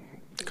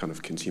kind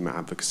of consumer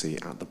advocacy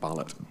at the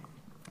ballot?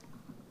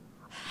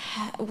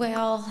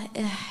 Well,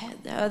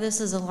 this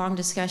is a long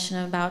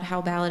discussion about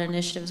how ballot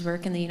initiatives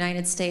work in the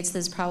United States.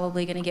 This is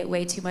probably going to get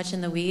way too much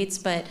in the weeds,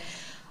 but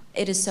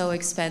it is so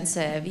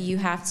expensive. You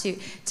have to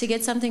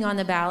get something on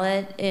the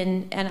ballot,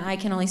 and I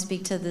can only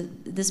speak to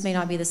this may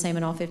not be the same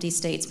in all 50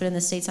 states, but in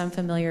the states I'm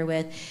familiar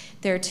with,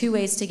 there are 2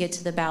 ways to get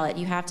to the ballot.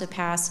 You have to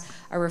pass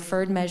a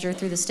referred measure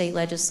through the state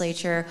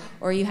legislature,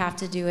 or you have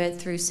to do it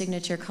through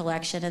signature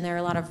collection, and there are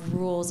a lot of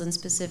rules and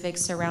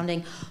specifics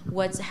surrounding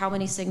how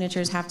many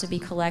signatures have to be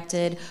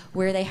collected,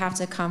 where they have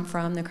to come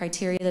from, the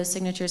criteria those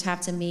signatures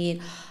have to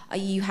meet.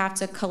 You have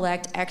to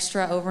collect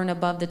extra over and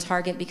above the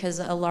target because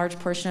a large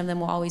portion of them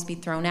will always be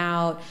thrown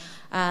out.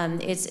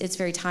 It's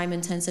very time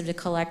intensive to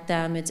collect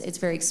them. It's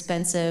very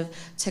expensive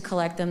to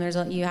collect them.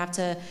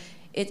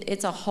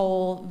 It's a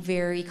whole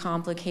very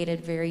complicated,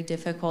 very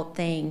difficult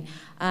thing.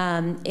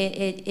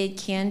 It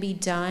can be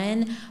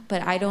done,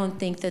 but I don't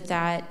think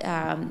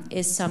that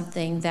is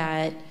something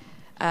that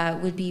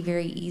would be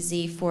very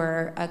easy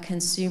for a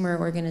consumer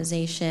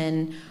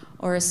organization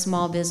or a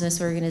small business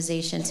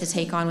organization to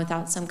take on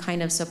without some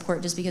kind of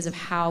support, just because of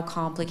how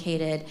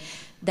complicated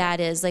that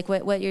is. Like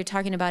what you're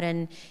talking about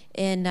in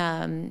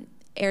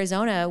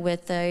Arizona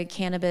with the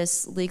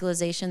cannabis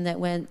legalization that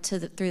went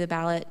through the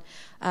ballot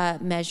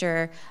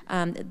measure,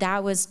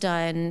 that was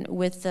done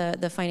with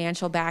the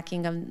financial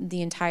backing of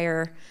the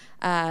entire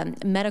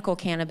medical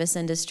cannabis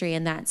industry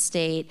in that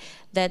state.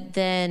 That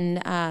then,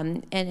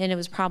 and it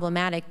was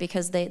problematic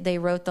because they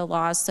wrote the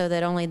laws so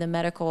that only the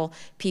medical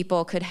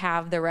people could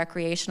have the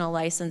recreational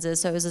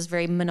licenses. So it was this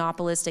very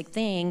monopolistic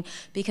thing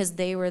because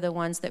they were the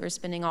ones that were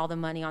spending all the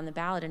money on the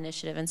ballot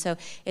initiative. And so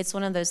it's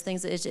one of those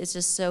things that it's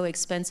just so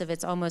expensive.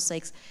 It's almost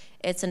like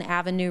it's an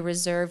avenue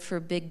reserved for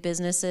big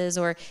businesses,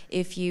 or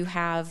if you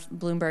have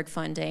Bloomberg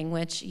funding,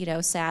 which,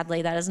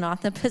 sadly, that is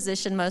not the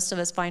position most of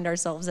us find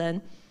ourselves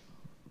in.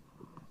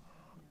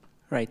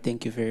 Right,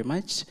 thank you very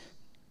much.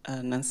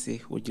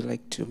 Nancy, would you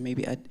like to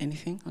maybe add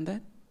anything on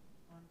that?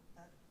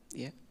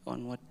 Yeah,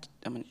 on what,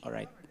 all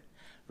right.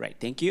 Right,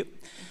 thank you.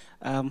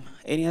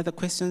 Any other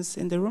questions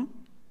in the room?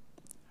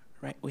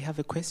 Right, we have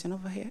a question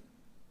over here.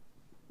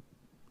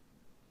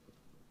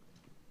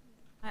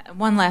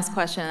 One last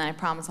question, and I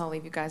promise I'll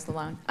leave you guys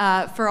alone.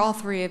 For all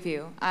 3 of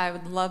you, I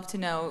would love to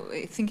know,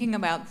 thinking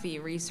about the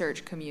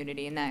research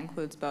community, and that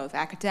includes both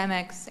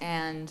academics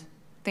and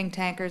think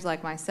tankers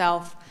like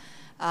myself,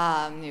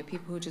 people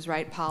who just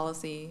write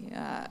policy,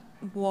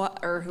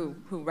 or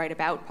who write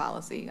about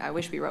policy. I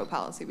wish we wrote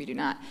policy, we do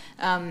not.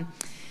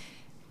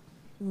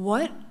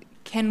 What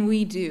can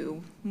we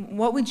do?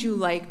 What would you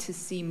like to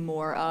see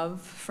more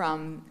of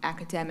from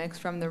academics,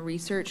 from the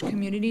research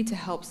community to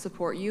help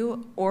support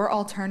you? Or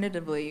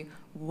alternatively,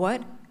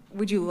 what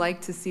would you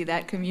like to see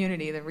that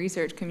community, the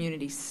research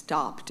community,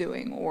 stop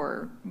doing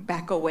or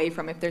back away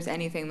from, if there's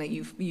anything that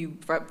you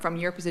from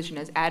your position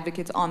as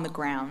advocates on the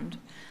ground,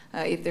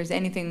 if there's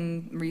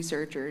anything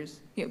researchers,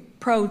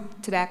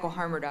 pro-tobacco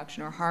harm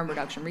reduction or harm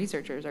reduction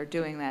researchers are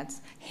doing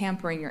that's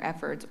hampering your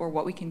efforts, or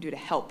what we can do to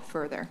help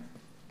further?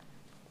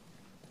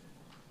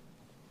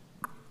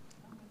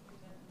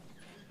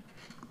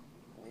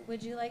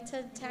 Would you like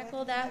to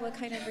tackle that? What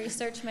kind of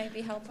research might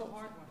be helpful?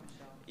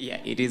 Yeah,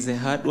 it is a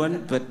hard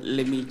one, but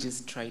let me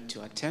just try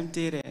to attempt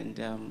it.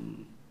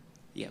 And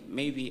yeah,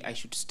 maybe I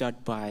should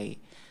start by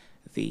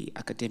the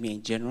academia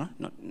in general,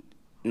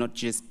 not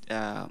just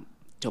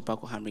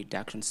tobacco harm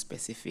reduction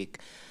specific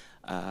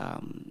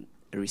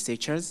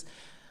researchers.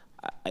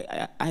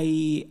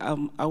 I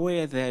am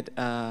aware that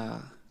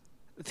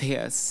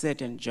there are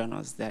certain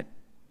journals that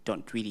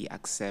don't really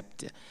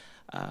accept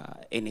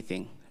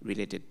anything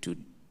related to,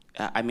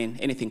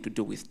 anything to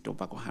do with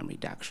tobacco harm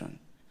reduction.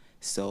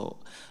 So,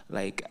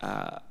 like,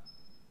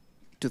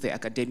 to the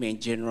academia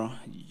in general,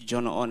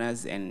 journal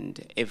owners and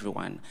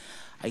everyone,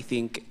 I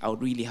think I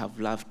would really have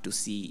loved to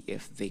see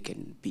if they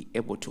can be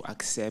able to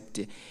accept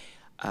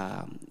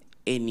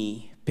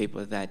any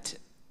paper that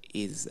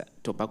is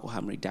tobacco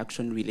harm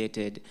reduction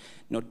related,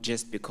 not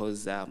just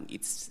because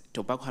it's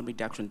tobacco harm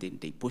reduction, then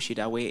they push it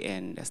away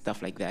and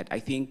stuff like that. I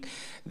think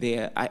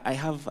I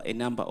have a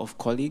number of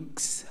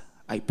colleagues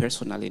I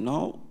personally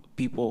know,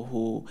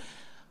 people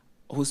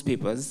whose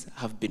papers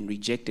have been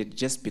rejected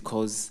just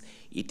because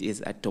it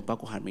is a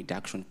tobacco harm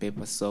reduction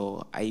paper.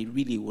 So I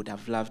really would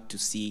have loved to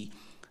see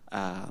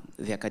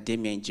the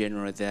academia in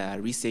general, the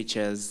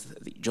researchers,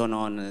 the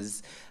journal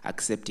owners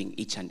accepting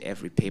each and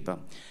every paper.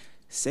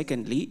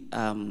 Secondly,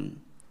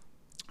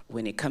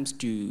 when it comes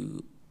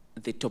to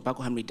the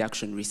tobacco harm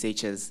reduction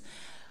researchers,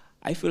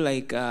 I feel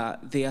like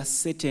there are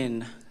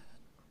certain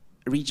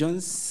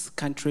regions,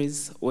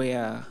 countries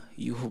where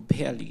you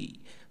barely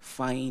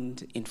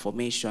find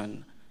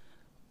information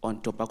on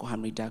tobacco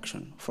harm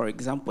reduction. For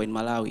example, in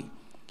Malawi,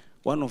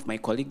 one of my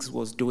colleagues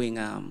was doing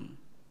a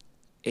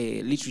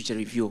literature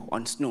review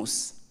on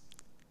snus.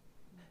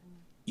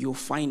 You'll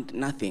find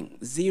nothing,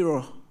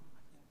 zero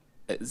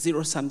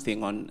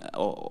something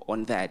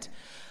on that.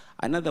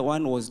 Another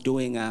one was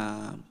doing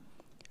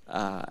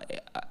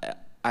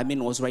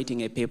was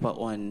writing a paper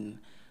on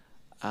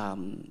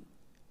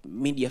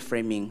media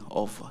framing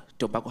of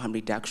tobacco harm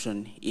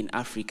reduction in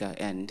Africa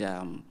and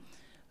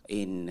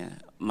in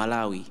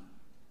Malawi.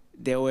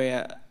 There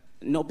were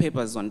no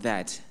papers on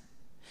that.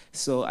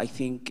 So I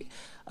think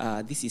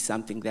this is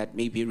something that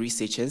maybe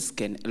researchers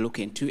can look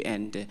into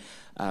and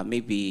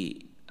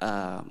maybe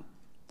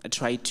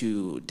try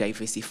to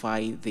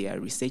diversify their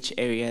research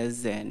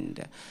areas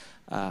and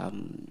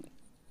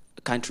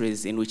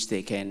countries in which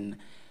they can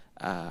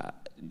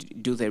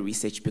do their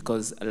research,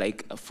 because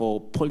like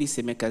for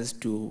policymakers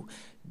to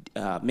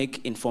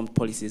make informed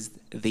policies,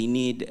 they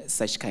need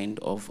such kind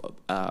of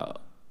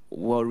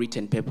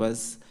well-written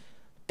papers,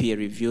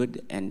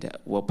 peer-reviewed and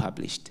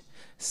well-published.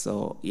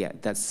 So yeah,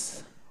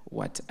 that's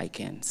what I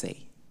can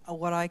say.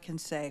 What I can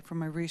say from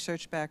my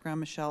research background,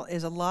 Michelle,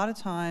 is a lot of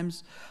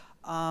times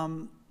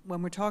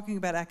when we're talking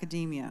about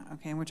academia,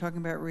 okay, and we're talking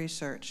about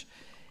research,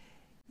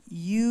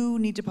 you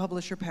need to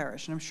publish your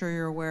parish, and I'm sure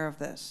you're aware of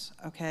this,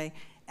 okay?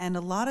 And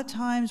a lot of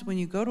times when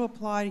you go to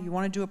apply, you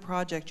want to do a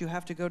project, you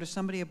have to go to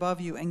somebody above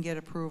you and get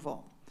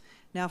approval.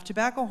 Now, if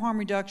tobacco harm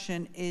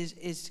reduction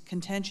is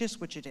contentious,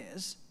 which it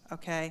is,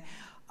 okay,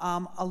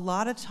 a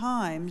lot of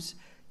times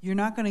you're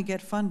not going to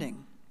get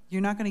funding.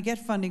 You're not going to get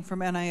funding from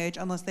NIH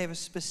unless they have a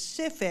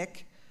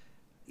specific,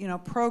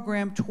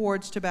 program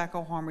towards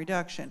tobacco harm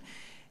reduction.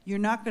 You're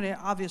not going to,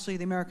 obviously,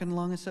 the American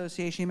Lung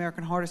Association,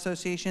 American Heart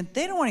Association,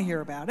 they don't want to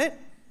hear about it,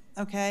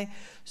 okay?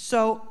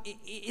 So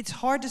it's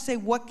hard to say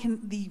what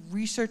can the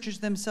researchers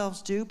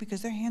themselves do,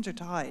 because their hands are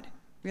tied,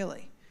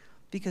 really.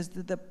 Because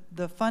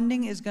the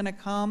funding is going to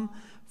come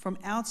from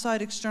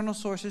outside external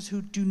sources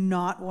who do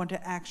not want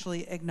to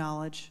actually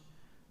acknowledge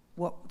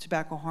what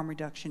tobacco harm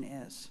reduction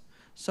is.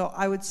 So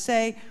I would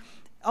say,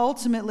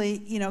 ultimately,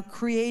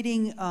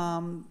 creating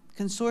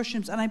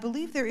consortiums, and I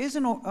believe there is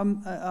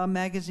a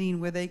magazine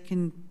where they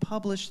can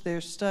publish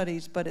their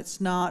studies, but it's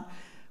not,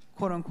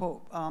 quote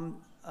unquote,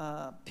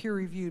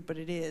 peer-reviewed, but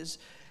it is.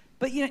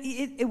 But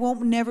it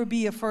won't never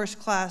be a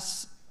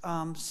first-class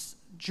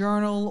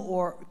journal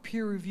or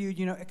peer-reviewed,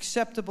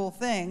 acceptable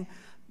thing.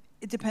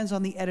 It depends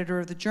on the editor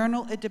of the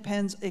journal. It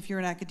depends if you're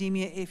in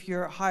academia, if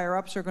your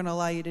higher-ups are going to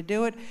allow you to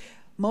do it.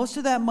 Most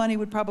of that money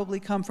would probably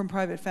come from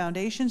private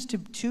foundations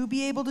to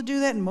be able to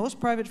do that, and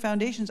most private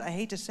foundations, I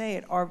hate to say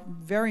it, are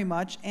very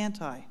much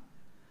anti.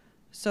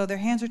 So their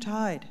hands are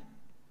tied.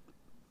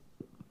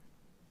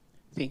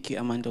 Thank you.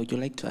 Amanda, would you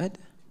like to add?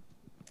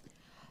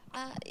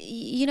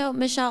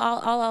 Michelle,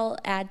 all I'll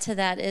add to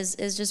that is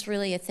just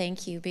really a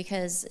thank you,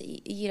 because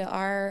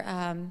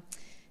our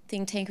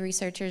think tank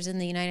researchers in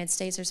the United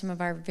States are some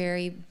of our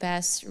very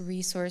best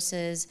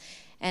resources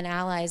and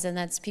allies, and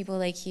that's people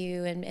like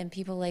you and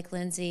people like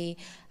Lindsay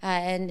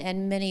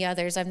and many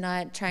others. I'm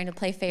not trying to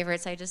play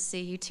favorites. I just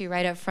see you two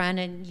right up front,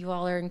 and you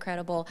all are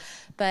incredible.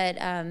 But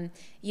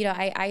you know,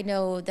 I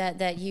know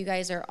that you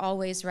guys are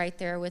always right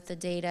there with the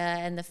data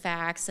and the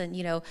facts, and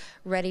you know,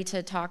 ready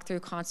to talk through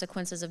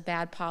consequences of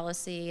bad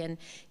policy, and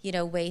you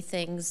know, weigh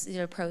things, you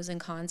know, pros and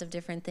cons of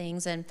different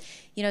things. And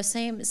you know,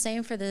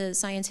 same for the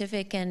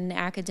scientific and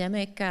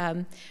academic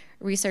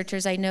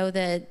researchers. I know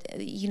that,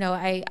 you know,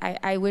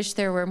 I wish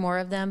there were more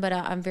of them, but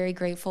I'm very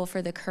grateful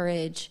for the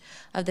courage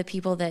of the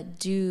people that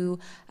do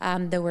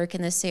the work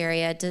in this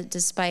area,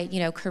 despite, you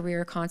know,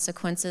 career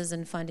consequences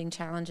and funding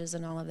challenges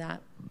and all of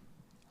that.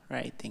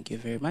 Right, thank you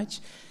very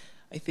much.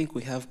 I think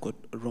we have got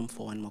room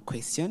for one more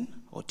question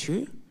or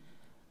two.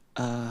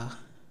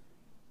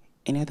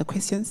 Any other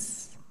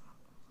questions?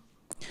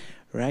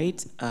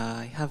 Right,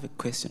 I have a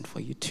question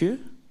for you too.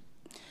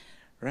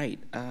 Right,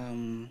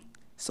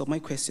 so my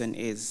question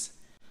is,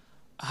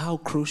 how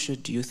crucial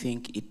do you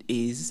think it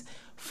is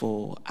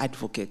for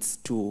advocates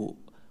to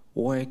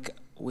work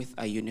with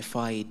a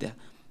unified,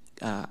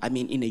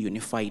 in a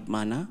unified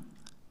manner,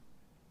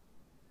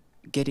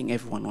 getting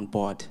everyone on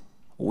board,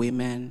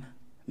 women,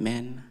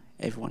 men,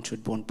 everyone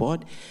should be on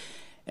board,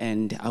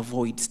 and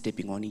avoid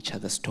stepping on each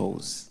other's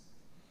toes?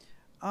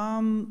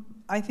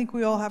 I think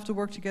we all have to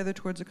work together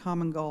towards a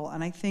common goal,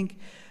 and I think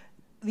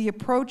the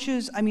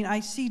approaches, I mean, I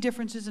see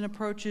differences in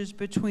approaches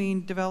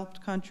between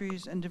developed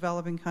countries and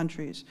developing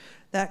countries.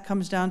 That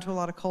comes down to a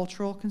lot of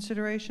cultural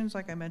considerations,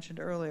 like I mentioned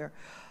earlier.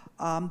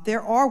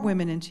 There are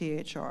women in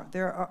THR.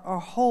 There are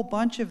a whole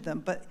bunch of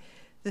them, but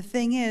the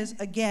thing is,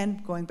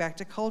 again, going back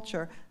to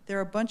culture, there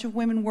are a bunch of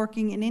women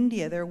working in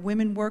India. There are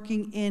women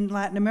working in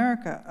Latin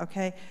America,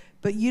 okay?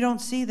 But you don't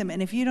see them,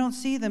 and if you don't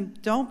see them,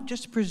 don't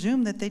just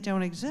presume that they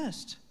don't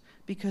exist,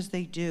 because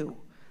they do.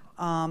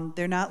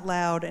 They're not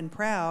loud and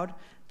proud.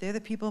 They're the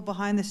people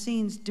behind the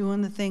scenes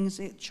doing the things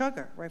at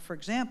Sugar, right? For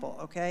example,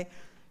 okay?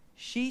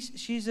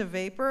 She's a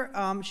vapor,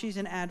 she's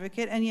an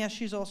advocate, and yes,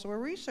 she's also a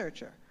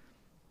researcher.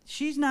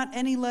 She's not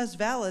any less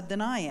valid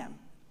than I am.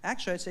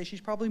 Actually, I'd say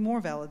she's probably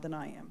more valid than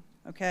I am,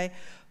 okay?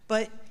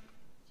 But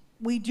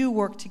we do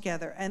work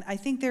together, and I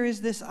think there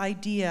is this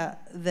idea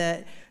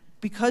that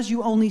because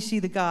you only see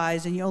the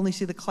guys and you only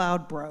see the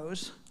cloud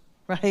bros,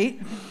 right?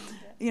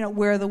 You know,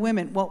 where are the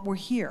women? Well, we're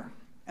here.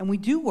 And we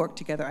do work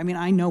together. I mean,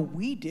 I know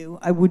we do.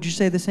 Would you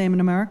say the same in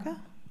America?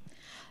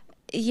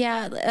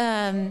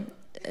 Yeah,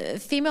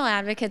 female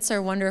advocates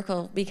are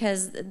wonderful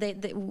because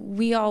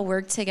we all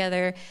work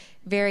together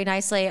very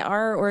nicely.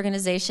 Our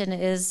organization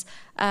is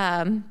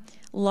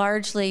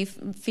largely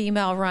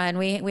female run.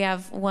 We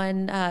have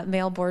one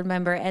male board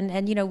member,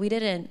 and you know, we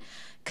didn't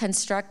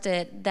construct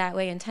it that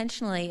way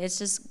intentionally. It's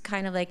just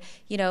kind of like,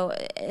 you know,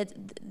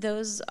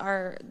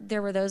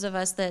 there were those of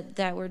us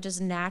that were just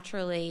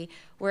naturally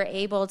were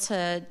able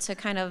to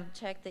kind of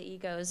check the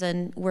egos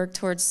and work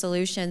towards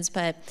solutions.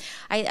 But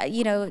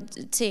you know,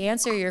 to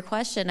answer your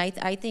question,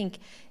 I think,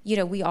 you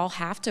know, we all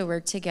have to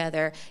work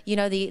together. You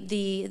know,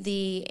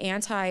 the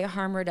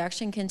anti-harm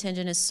reduction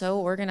contingent is so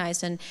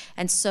organized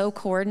and so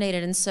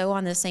coordinated and so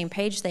on the same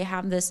page. They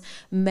have this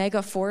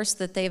mega force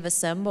that they've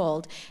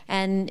assembled,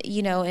 and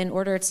you know, in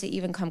order to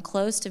even come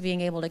close to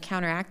being able to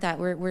counteract that,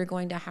 we're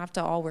going to have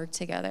to all work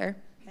together.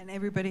 And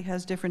everybody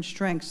has different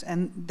strengths,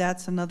 and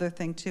that's another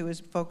thing too, is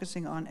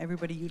focusing on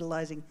everybody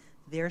utilizing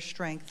their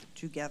strength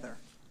together.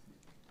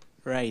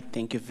 Right,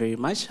 thank you very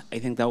much. I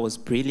think that was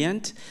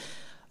brilliant.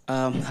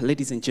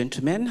 Ladies and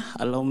gentlemen,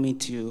 allow me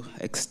to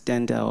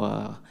extend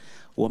our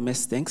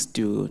warmest thanks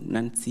to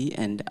Nancy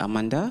and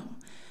Amanda.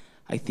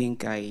 I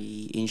think I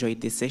enjoyed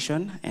this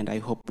session, and I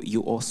hope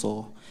you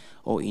also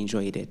all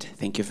enjoyed it.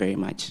 Thank you very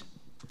much.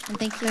 And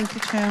thank you. Thank you,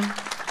 Chan.